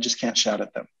listen to me. I just can't shout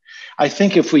at them. I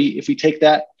think if we take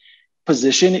that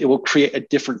position, it will create a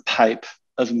different type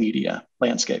of media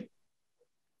landscape.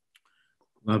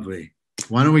 Lovely.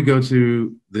 Why don't we go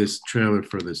to this trailer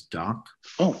for this doc?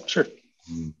 Oh, sure.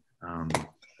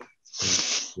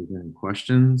 If there's any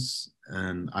questions,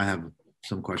 and I have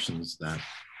some questions that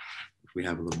if we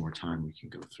have a little more time, we can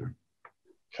go through.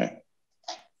 Okay.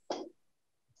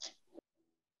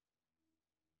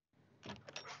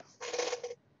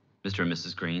 Mr. and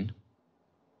Mrs. Green,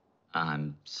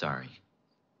 I'm sorry.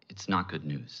 It's not good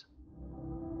news.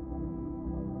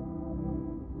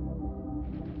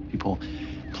 People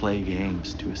play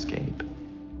games to escape.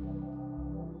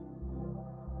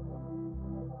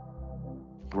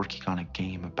 Working on a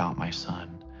game about my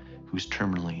son who's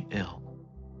terminally ill.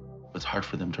 It's hard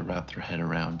for them to wrap their head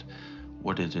around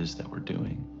what it is that we're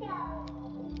doing.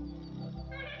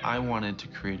 I wanted to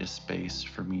create a space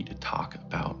for me to talk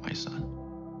about my son.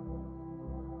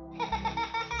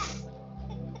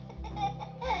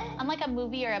 Unlike a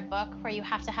movie or a book where you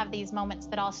have to have these moments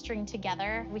that all string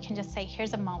together, we can just say,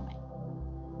 here's a moment.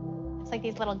 It's like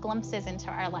these little glimpses into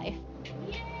our life.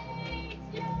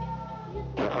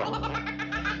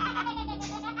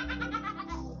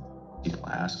 People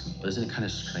ask, isn't it kind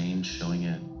of strange showing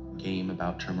a game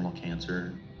about terminal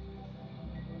cancer?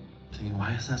 Thinking,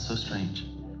 why is that so strange?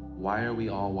 Why are we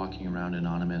all walking around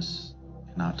anonymous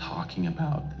and not talking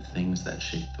about the things that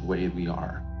shape the way we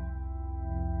are?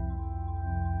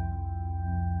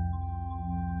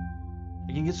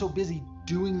 I can get so busy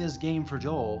doing this game for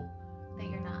Joel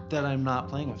that I'm not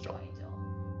playing with Joel.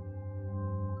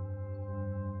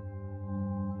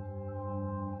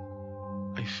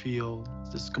 I feel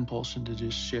this compulsion to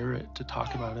just share it, to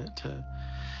talk about it, to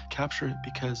capture it,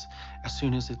 because as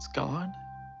soon as it's gone,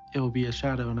 it will be a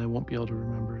shadow and I won't be able to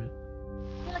remember it.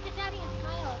 Hey, look at Daddy and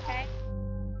smile, okay?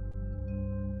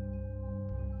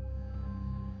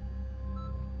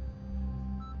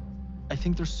 I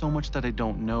think there's so much that I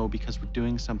don't know because we're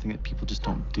doing something that people just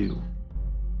don't do.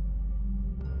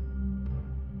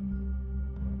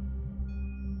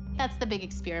 That's the big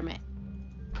experiment.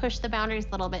 Push the boundaries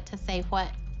a little bit to say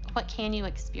what can you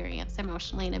experience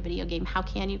emotionally in a video game? How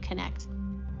can you connect?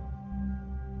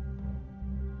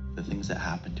 The things that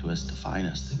happen to us define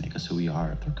us. They make us who we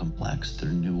are. They're complex, they're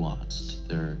nuanced,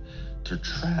 they're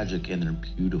tragic, and they're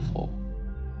beautiful.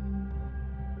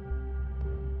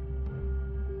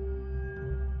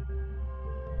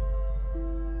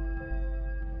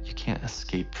 You can't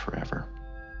escape forever.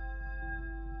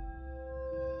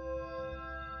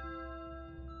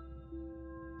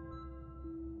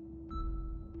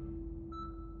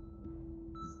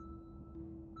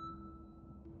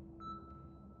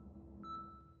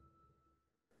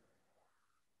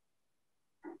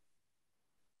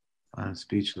 I'm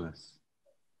speechless.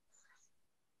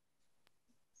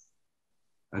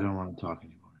 I don't want to talk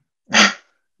anymore.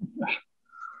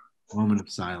 Moment of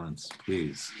silence,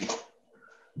 please.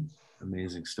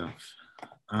 Amazing stuff.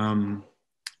 Why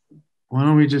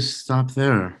don't we just stop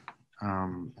there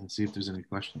and see if there's any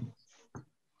questions?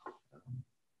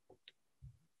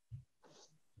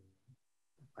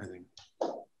 I think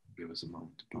give us a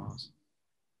moment to pause.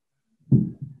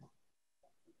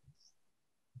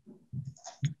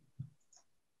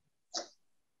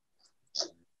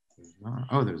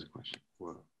 Oh, there's a question.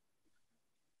 Whoa.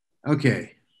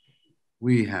 Okay,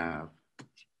 we have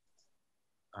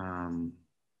a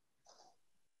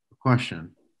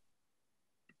question,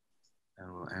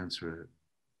 and we'll answer it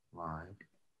live.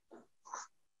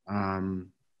 Are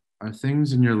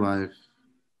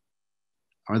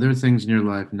there things in your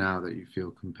life now that you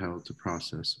feel compelled to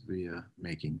process via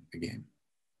making a game?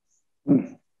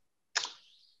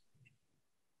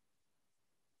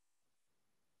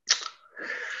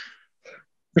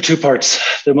 For two parts.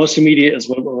 The most immediate is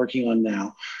what we're working on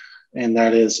now, and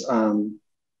that is a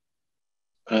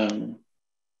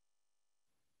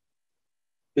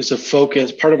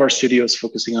focus. Part of our studio is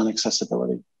focusing on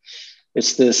accessibility.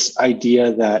 It's this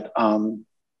idea that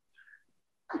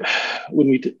when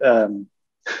we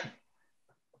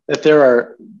that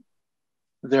there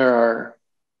are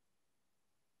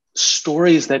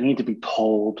stories that need to be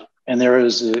told, and there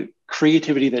is a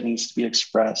creativity that needs to be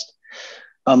expressed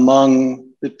among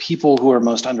the people who are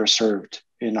most underserved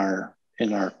in our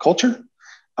culture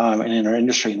and in our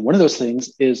industry. And one of those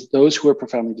things is those who are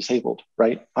profoundly disabled,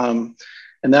 right? And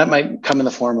that might come in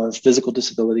the form of physical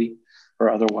disability or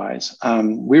otherwise.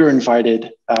 We were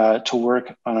invited to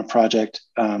work on a project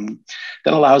that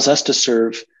allows us to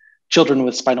serve children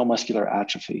with spinal muscular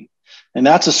atrophy. And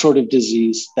that's a sort of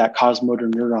disease that causes motor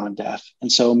neuron death. And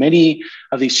so many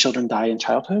of these children die in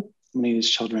childhood. Many of these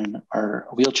children are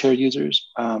wheelchair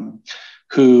users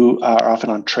who are often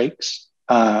on trachs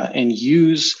and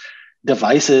use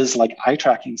devices like eye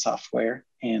tracking software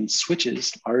and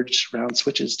switches, large round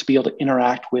switches, to be able to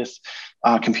interact with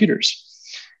computers.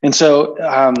 And so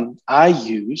I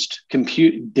used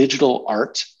digital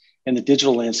art and the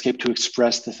digital landscape to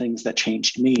express the things that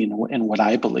changed me and what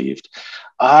I believed.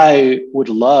 I would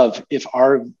love if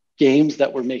our games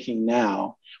that we're making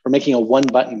now, we're making a one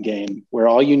button game where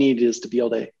all you need is to be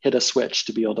able to hit a switch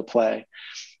to be able to play.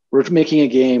 We're making a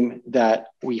game that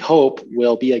we hope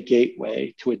will be a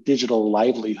gateway to a digital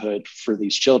livelihood for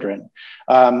these children.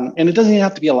 And it doesn't even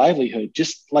have to be a livelihood,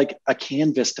 just like a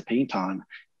canvas to paint on,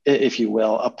 if you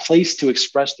will, a place to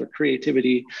express their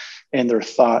creativity and their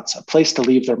thoughts, a place to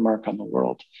leave their mark on the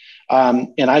world.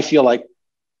 And I feel like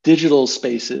digital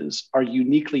spaces are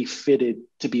uniquely fitted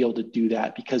to be able to do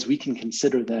that because we can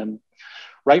consider them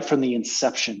right from the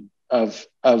inception of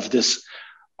this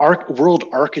world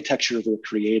architecture we're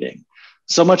creating.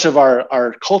 So much of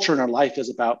our culture and our life is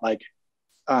about like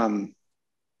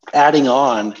adding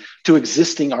on to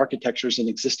existing architectures and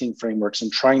existing frameworks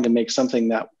and trying to make something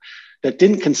that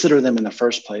didn't consider them in the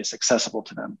first place accessible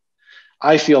to them.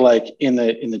 I feel like in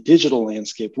the digital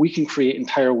landscape, we can create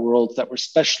entire worlds that were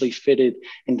specially fitted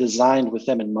and designed with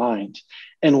them in mind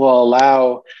and will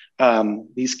allow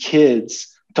these kids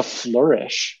to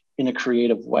flourish in a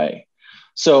creative way.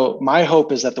 So my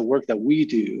hope is that the work that we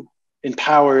do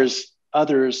empowers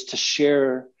others to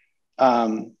share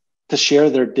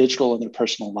their digital and their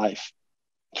personal life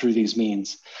through these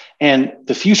means. And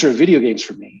the future of video games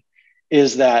for me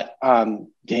is that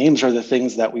games are the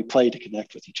things that we play to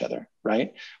connect with each other,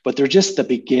 right? But they're just the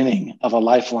beginning of a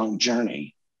lifelong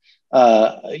journey,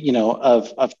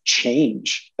 of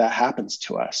change that happens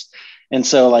to us. And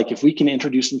so like, if we can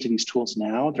introduce them to these tools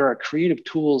now, there are creative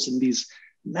tools in these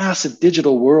massive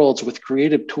digital worlds with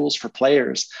creative tools for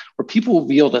players where people will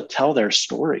be able to tell their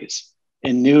stories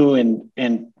in new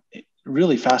and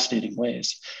really fascinating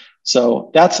ways.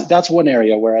 So that's one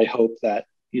area where I hope that,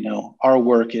 our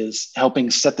work is helping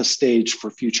set the stage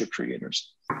for future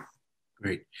creators.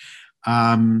 Great.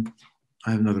 I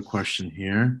have another question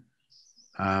here.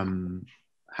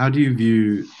 How do you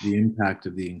view the impact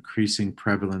of the increasing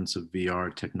prevalence of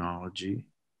VR technology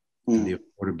and the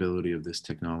affordability of this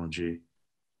technology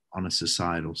on a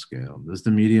societal scale? Does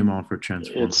the medium offer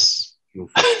transformative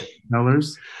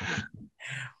colors?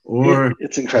 Or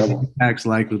it's incredible. Impact's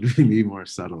likely to be more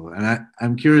subtle. And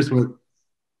I'm curious what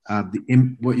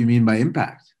you mean by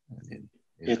impact.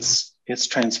 It's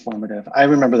transformative. I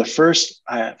remember the first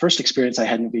experience I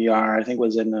had in VR, I think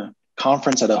was in a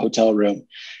conference at a hotel room.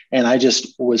 And I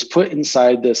just was put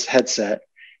inside this headset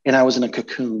and I was in a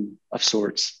cocoon of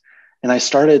sorts. And I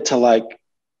started to like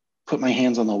put my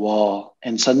hands on the wall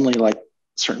and suddenly like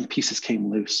certain pieces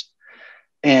came loose.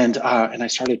 And I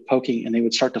started poking and they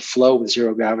would start to flow with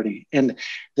zero gravity. And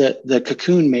the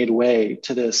cocoon made way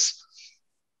to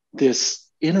this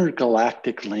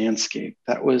intergalactic landscape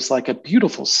that was like a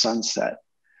beautiful sunset.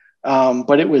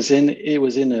 But it was in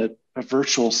a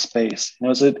virtual space. And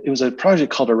it was a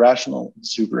project called Irrational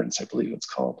Exuberance, I believe it's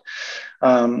called,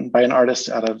 by an artist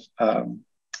out of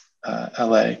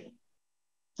LA.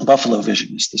 Buffalo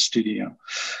Vision is the studio.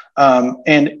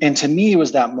 And to me, it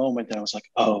was that moment that I was like,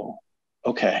 oh,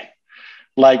 okay.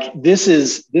 Like this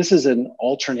is an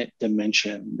alternate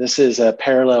dimension. This is a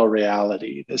parallel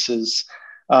reality. This is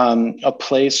a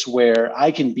place where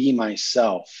I can be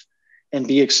myself and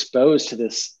be exposed to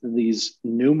these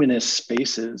numinous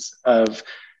spaces of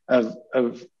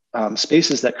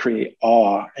spaces that create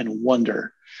awe and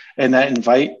wonder, and that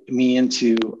invite me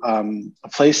into a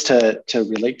place to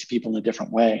relate to people in a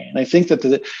different way. And I think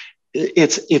that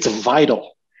it's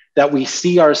vital that we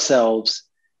see ourselves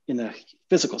in the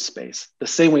physical space the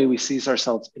same way we see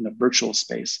ourselves in the virtual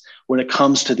space when it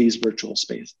comes to these virtual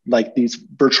space, like these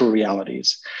virtual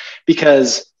realities,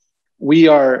 because we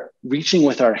are reaching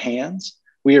with our hands,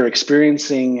 we are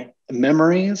experiencing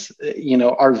memories,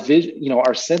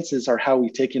 our senses are how we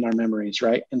take in our memories,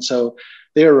 right? And so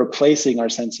they are replacing our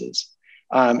senses.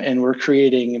 And we're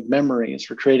creating memories.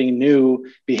 We're creating new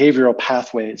behavioral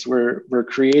pathways. We're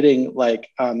creating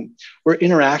we're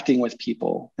interacting with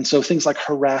people. And so things like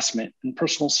harassment and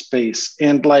personal space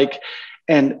and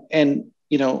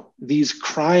these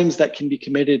crimes that can be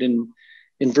committed in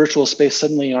virtual space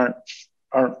suddenly aren't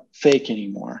fake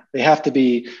anymore. We have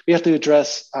to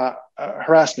address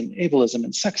harassment, ableism,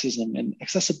 and sexism, and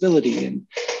accessibility,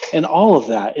 and all of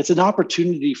that. It's an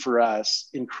opportunity for us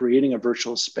in creating a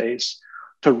virtual space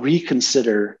to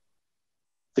reconsider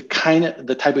the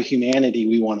type of humanity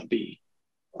we want to be.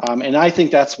 And I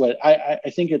think that's what I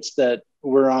think it's that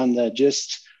we're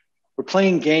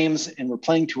playing games and we're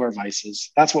playing to our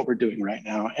vices. That's what we're doing right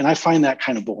now. And I find that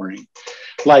kind of boring.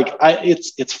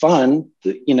 It's fun,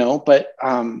 but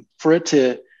for it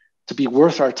to be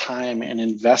worth our time and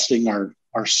investing our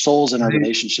souls and our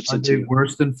relationships into. Are they into.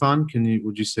 worse than fun?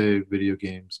 Would you say video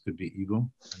games could be evil?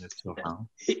 And if so, how?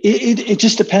 It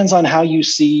just depends on how you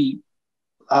see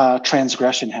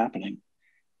transgression happening.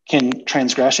 Can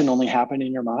transgression only happen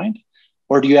in your mind?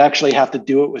 Or do you actually have to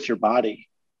do it with your body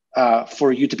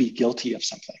for you to be guilty of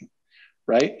something,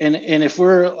 right? And if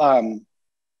we're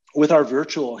with our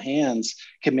virtual hands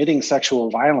committing sexual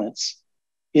violence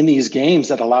in these games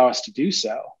that allow us to do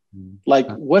so,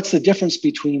 what's the difference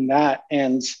between that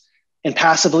and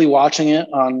passively watching it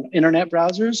on internet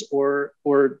browsers or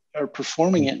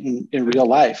performing it in real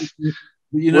life?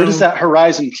 Where does that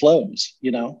horizon close,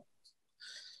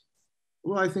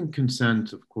 Well, I think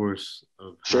consent, of course,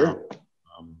 of sure.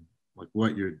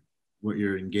 What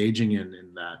you're engaging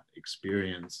in that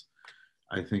experience.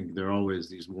 I think there are always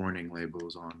these warning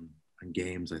labels on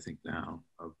games, I think now,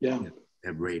 of they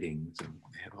have ratings and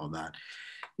they have all that.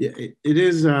 Yeah, it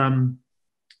is, I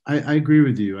agree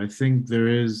with you. I think there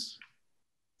is,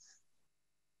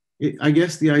 I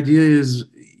guess the idea is,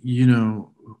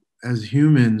 as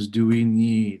humans, do we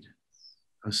need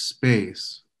a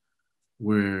space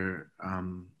where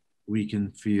we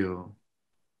can feel,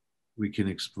 we can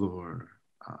explore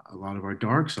a lot of our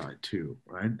dark side too,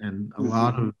 right? And a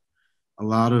lot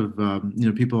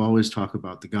of people always talk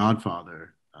about the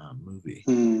Godfather movie,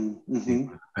 one of the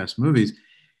best movies.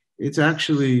 It's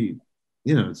actually,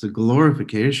 it's a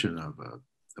glorification of a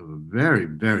very,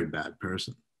 very bad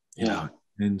person. You know,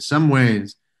 in some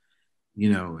ways,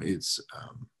 it's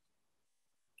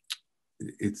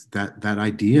that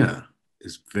idea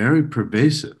is very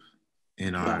pervasive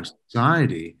in our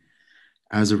society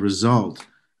as a result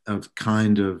of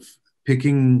kind of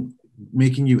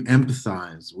making you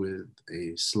empathize with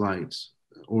a slight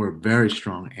or very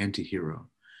strong anti-hero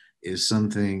is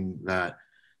something that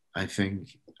I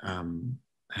think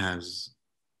has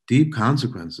deep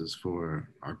consequences for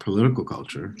our political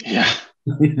culture. Yeah.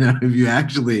 If you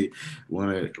actually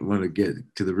want to get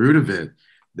to the root of it,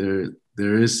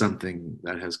 there is something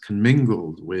that has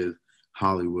commingled with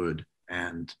Hollywood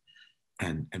and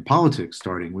politics,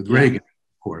 starting with Reagan,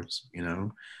 of course,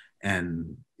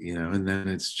 and then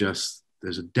it's just,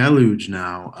 there's a deluge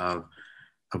now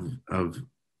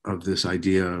of this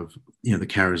idea of the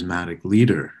charismatic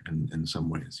leader in some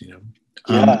ways,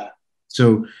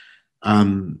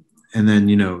 and then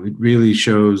it really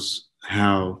shows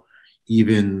how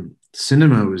even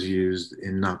cinema was used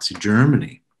in Nazi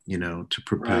Germany, to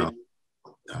propel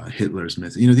Hitler's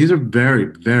myth. These are very,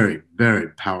 very, very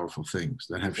powerful things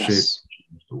that have shaped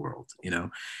the world.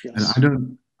 And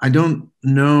I don't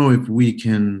know if we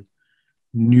can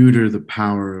neuter the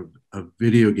power of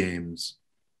video games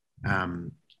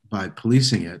by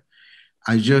policing it.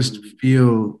 I just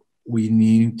feel we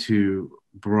need to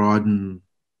broaden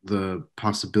the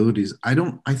possibilities. I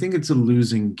think it's a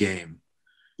losing game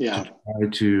to try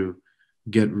to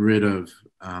get rid of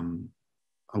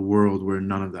a world where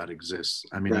none of that exists.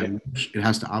 I mean, it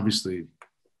has to obviously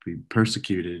be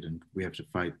persecuted and we have to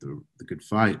fight the good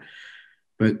fight.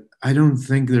 But I don't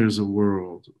think there's a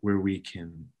world where we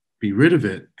can be rid of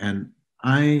it. And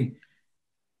I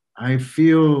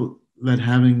feel that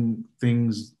having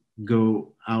things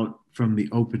go out from the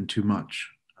open too much,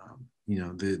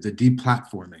 the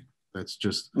deplatforming that's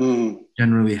just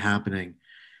generally happening,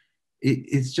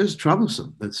 it's just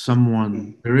troublesome that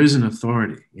there is an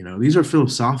authority. These are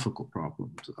philosophical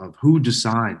problems of who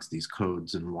decides these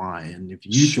codes and why. And if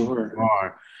you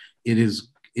are, it is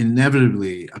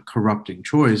inevitably a corrupting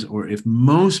choice. Or if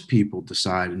most people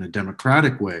decide in a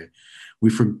democratic way,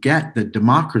 we forget that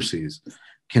democracies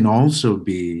can also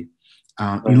be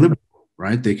illiberal,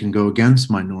 right? They can go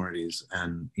against minorities,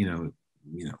 and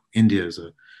India is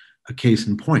a case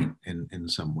in point in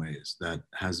some ways that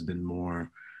has been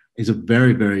is a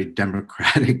very, very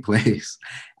democratic place.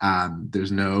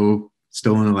 There's no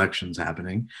stolen elections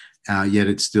happening, yet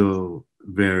it's still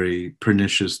very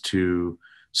pernicious to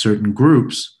certain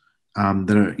groups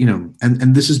that are,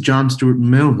 and this is John Stuart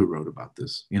Mill who wrote about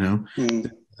this,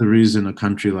 the reason a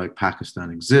country like Pakistan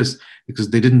exists, because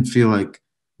they didn't feel like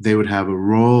they would have a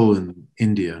role in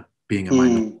India being a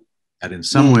minority. That in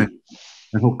some way,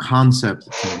 the whole concept.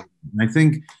 And I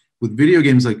think with video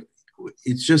games, like,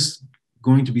 it's just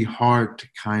going to be hard to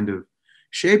kind of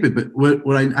shape it. But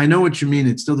what I know what you mean.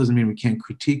 It still doesn't mean we can't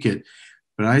critique it.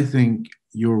 But I think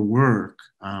your work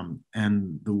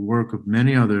and the work of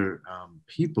many other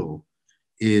people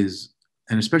is,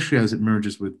 and especially as it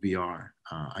merges with VR,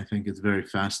 I think it's very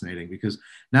fascinating, because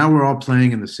now we're all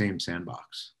playing in the same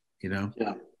sandbox. Yeah.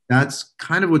 That's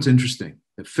kind of what's interesting,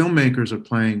 that filmmakers are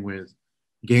playing with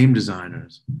game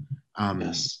designers.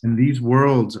 Yes. And these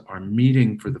worlds are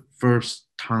meeting for the first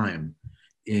time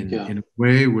in a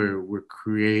way where we're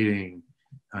creating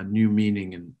a new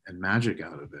meaning and magic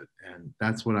out of it. And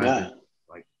that's what I've been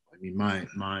like. I mean,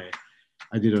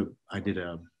 I did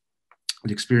an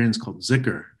experience called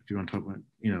Zikr. If you want to talk about,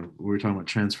 we were talking about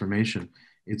transformation.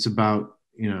 It's about,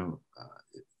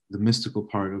 the mystical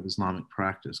part of Islamic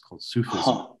practice called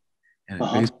Sufism. And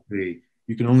it basically,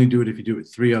 you can only do it if you do it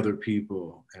with 3 other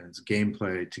people, and it's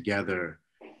gameplay together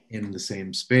in the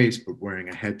same space, but wearing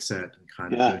a headset and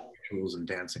kind of doing rituals and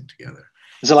dancing together.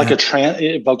 Is it like it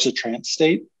evokes a trance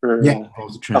state, or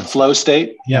a flow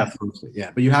state? Yeah, flow state.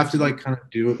 Yeah, but you have to like kind of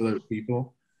do it with other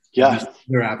people. Yeah,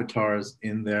 their avatars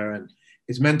in there, and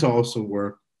it's meant to also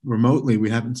work remotely. We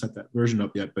haven't set that version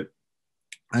up yet, but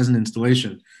as an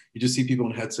installation, you just see people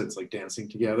in headsets like dancing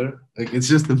together. Like, it's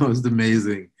just the most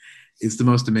amazing. It's the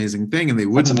most amazing thing, and they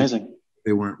wouldn't. That's amazing.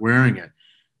 They weren't wearing it,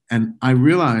 and I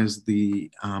realized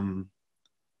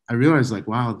like,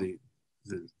 wow,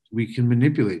 we can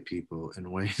manipulate people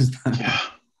in ways that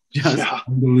are just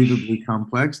unbelievably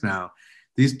complex now.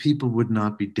 These people would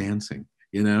not be dancing,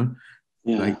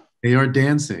 like they are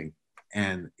dancing,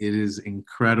 and it is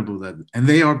incredible and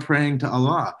they are praying to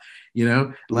Allah,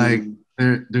 like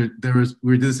there was,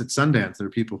 we did this at Sundance. There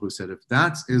are people who said, if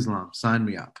that's Islam, sign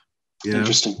me up.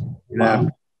 Interesting. Wow.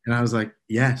 And I was like,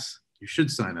 yes, you should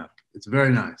sign up. It's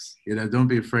very nice. Don't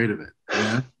be afraid of it.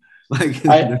 Like,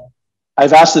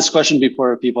 I've asked this question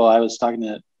before people. I was talking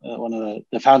to one of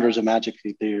the founders of Magic.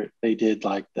 They did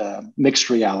like the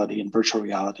mixed reality and virtual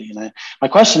reality. And my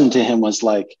question to him was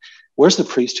like, where's the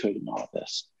priesthood in all of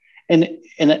this? And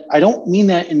I don't mean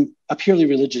that in a purely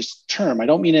religious term. I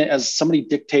don't mean it as somebody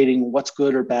dictating what's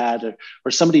good or bad,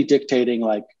 or somebody dictating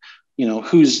like,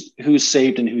 who's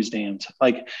saved and who's damned.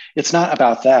 Like, it's not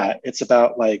about that. It's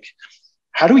about like,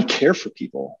 how do we care for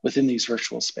people within these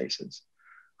virtual spaces?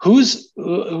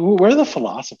 Where are the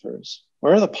philosophers?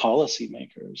 Where are the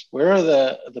policymakers? Where are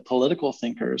the political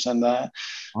thinkers? And well,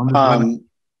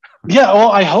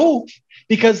 I hope,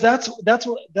 because that's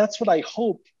what I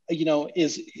hope,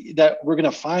 is that we're going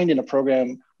to find in a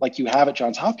program like you have at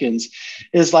Johns Hopkins,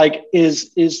 is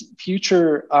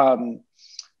future,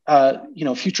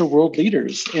 future world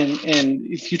leaders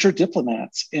and future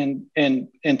diplomats and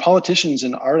politicians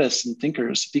and artists and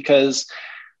thinkers. Because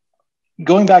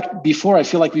going back before, I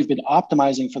feel like we've been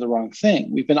optimizing for the wrong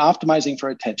thing. We've been optimizing for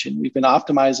attention. We've been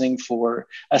optimizing for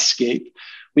escape.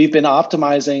 We've been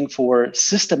optimizing for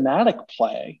systematic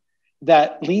play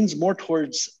that leans more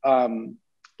towards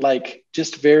like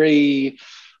just very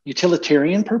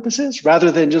utilitarian purposes, rather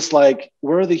than just like,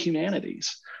 where are the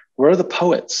humanities? Where are the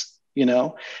poets?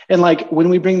 And like, when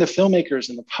we bring the filmmakers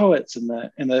and the poets and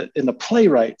the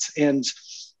playwrights and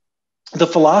the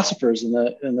philosophers and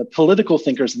the political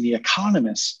thinkers and the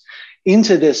economists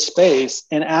into this space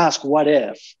and ask, what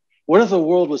if the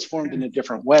world was formed in a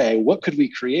different way? What could we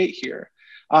create here?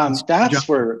 That's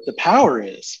where the power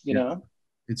is,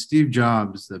 It's Steve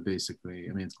Jobs that basically,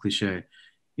 I mean, it's cliche.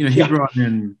 He brought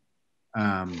in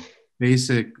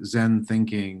basic Zen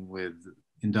thinking with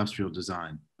industrial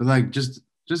design, but like just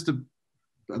a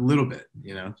little bit,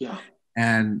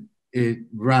 and it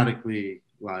radically,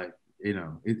 like,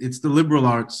 it's the liberal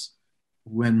arts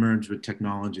when merged with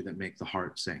technology that make the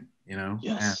heart sing,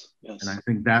 Yes. And I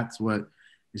think that's what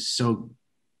is so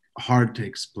hard to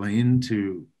explain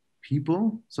to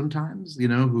people sometimes,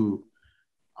 who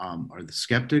are the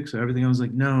skeptics or everything. I was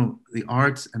like, no, the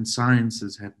arts and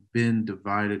sciences have been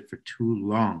divided for too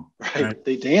long. Right?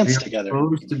 They dance together.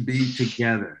 Supposed to be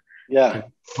together. Yeah.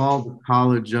 It's called the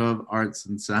College of Arts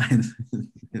and Sciences.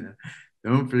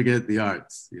 Don't forget the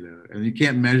arts, and you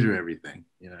can't measure everything,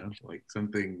 like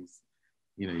some things,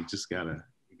 you just gotta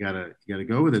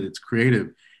go with it. It's creative,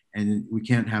 and we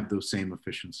can't have those same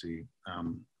efficiency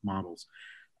models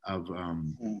of, of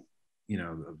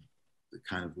the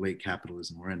kind of late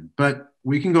capitalism we're in. But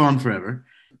we can go on forever.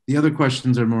 The other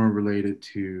questions are more related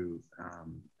to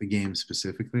the game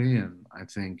specifically, and I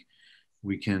think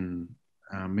we can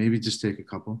maybe just take a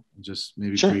couple, just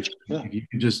maybe Sure. brief. Yeah. If you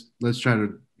could just, let's try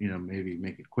to, maybe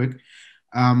make it quick.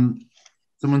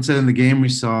 Someone said in the game we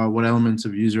saw, what elements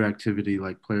of user activity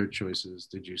like player choices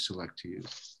did you select to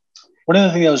use? One of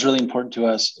the things that was really important to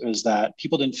us is that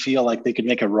people didn't feel like they could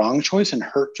make a wrong choice and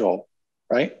hurt Joel,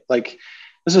 right? Like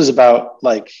this is about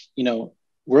like,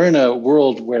 we're in a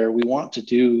world where we want to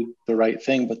do the right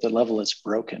thing, but the level is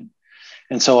broken.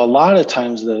 And so a lot of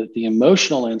times the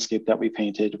emotional landscape that we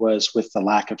painted was with the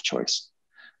lack of choice,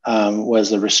 was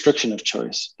the restriction of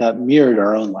choice that mirrored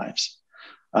our own lives.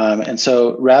 And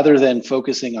so rather than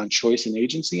focusing on choice and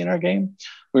agency in our game,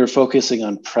 we were focusing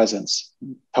on presence,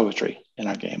 poetry in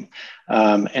our game,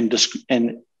 and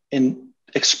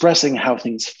expressing how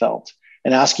things felt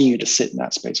and asking you to sit in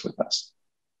that space with us.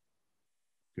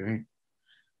 Great.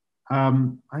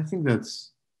 I think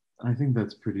that's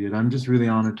pretty it. I'm just really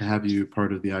honored to have you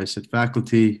part of the ISET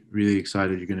faculty. Really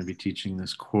excited you're going to be teaching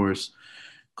this course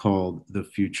called The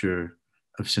Future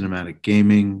of Cinematic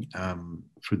Gaming.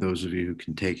 For those of you who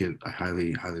can take it, I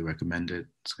highly, highly recommend it.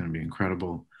 It's going to be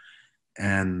incredible.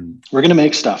 And we're going to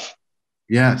make stuff.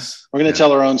 Yes. We're going to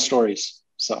tell our own stories.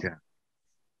 So yeah,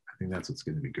 I think that's what's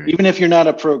going to be great. Even if you're not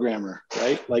a programmer,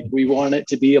 right? Like we want it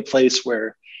to be a place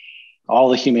where all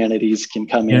the humanities can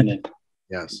come in and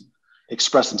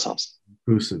express themselves.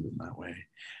 Inclusive in that way.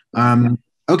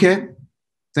 Okay.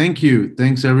 Thank you.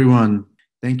 Thanks, everyone.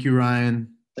 Thank you,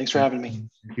 Ryan. Thanks for having me.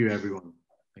 Thank you, everyone.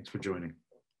 Thanks for joining.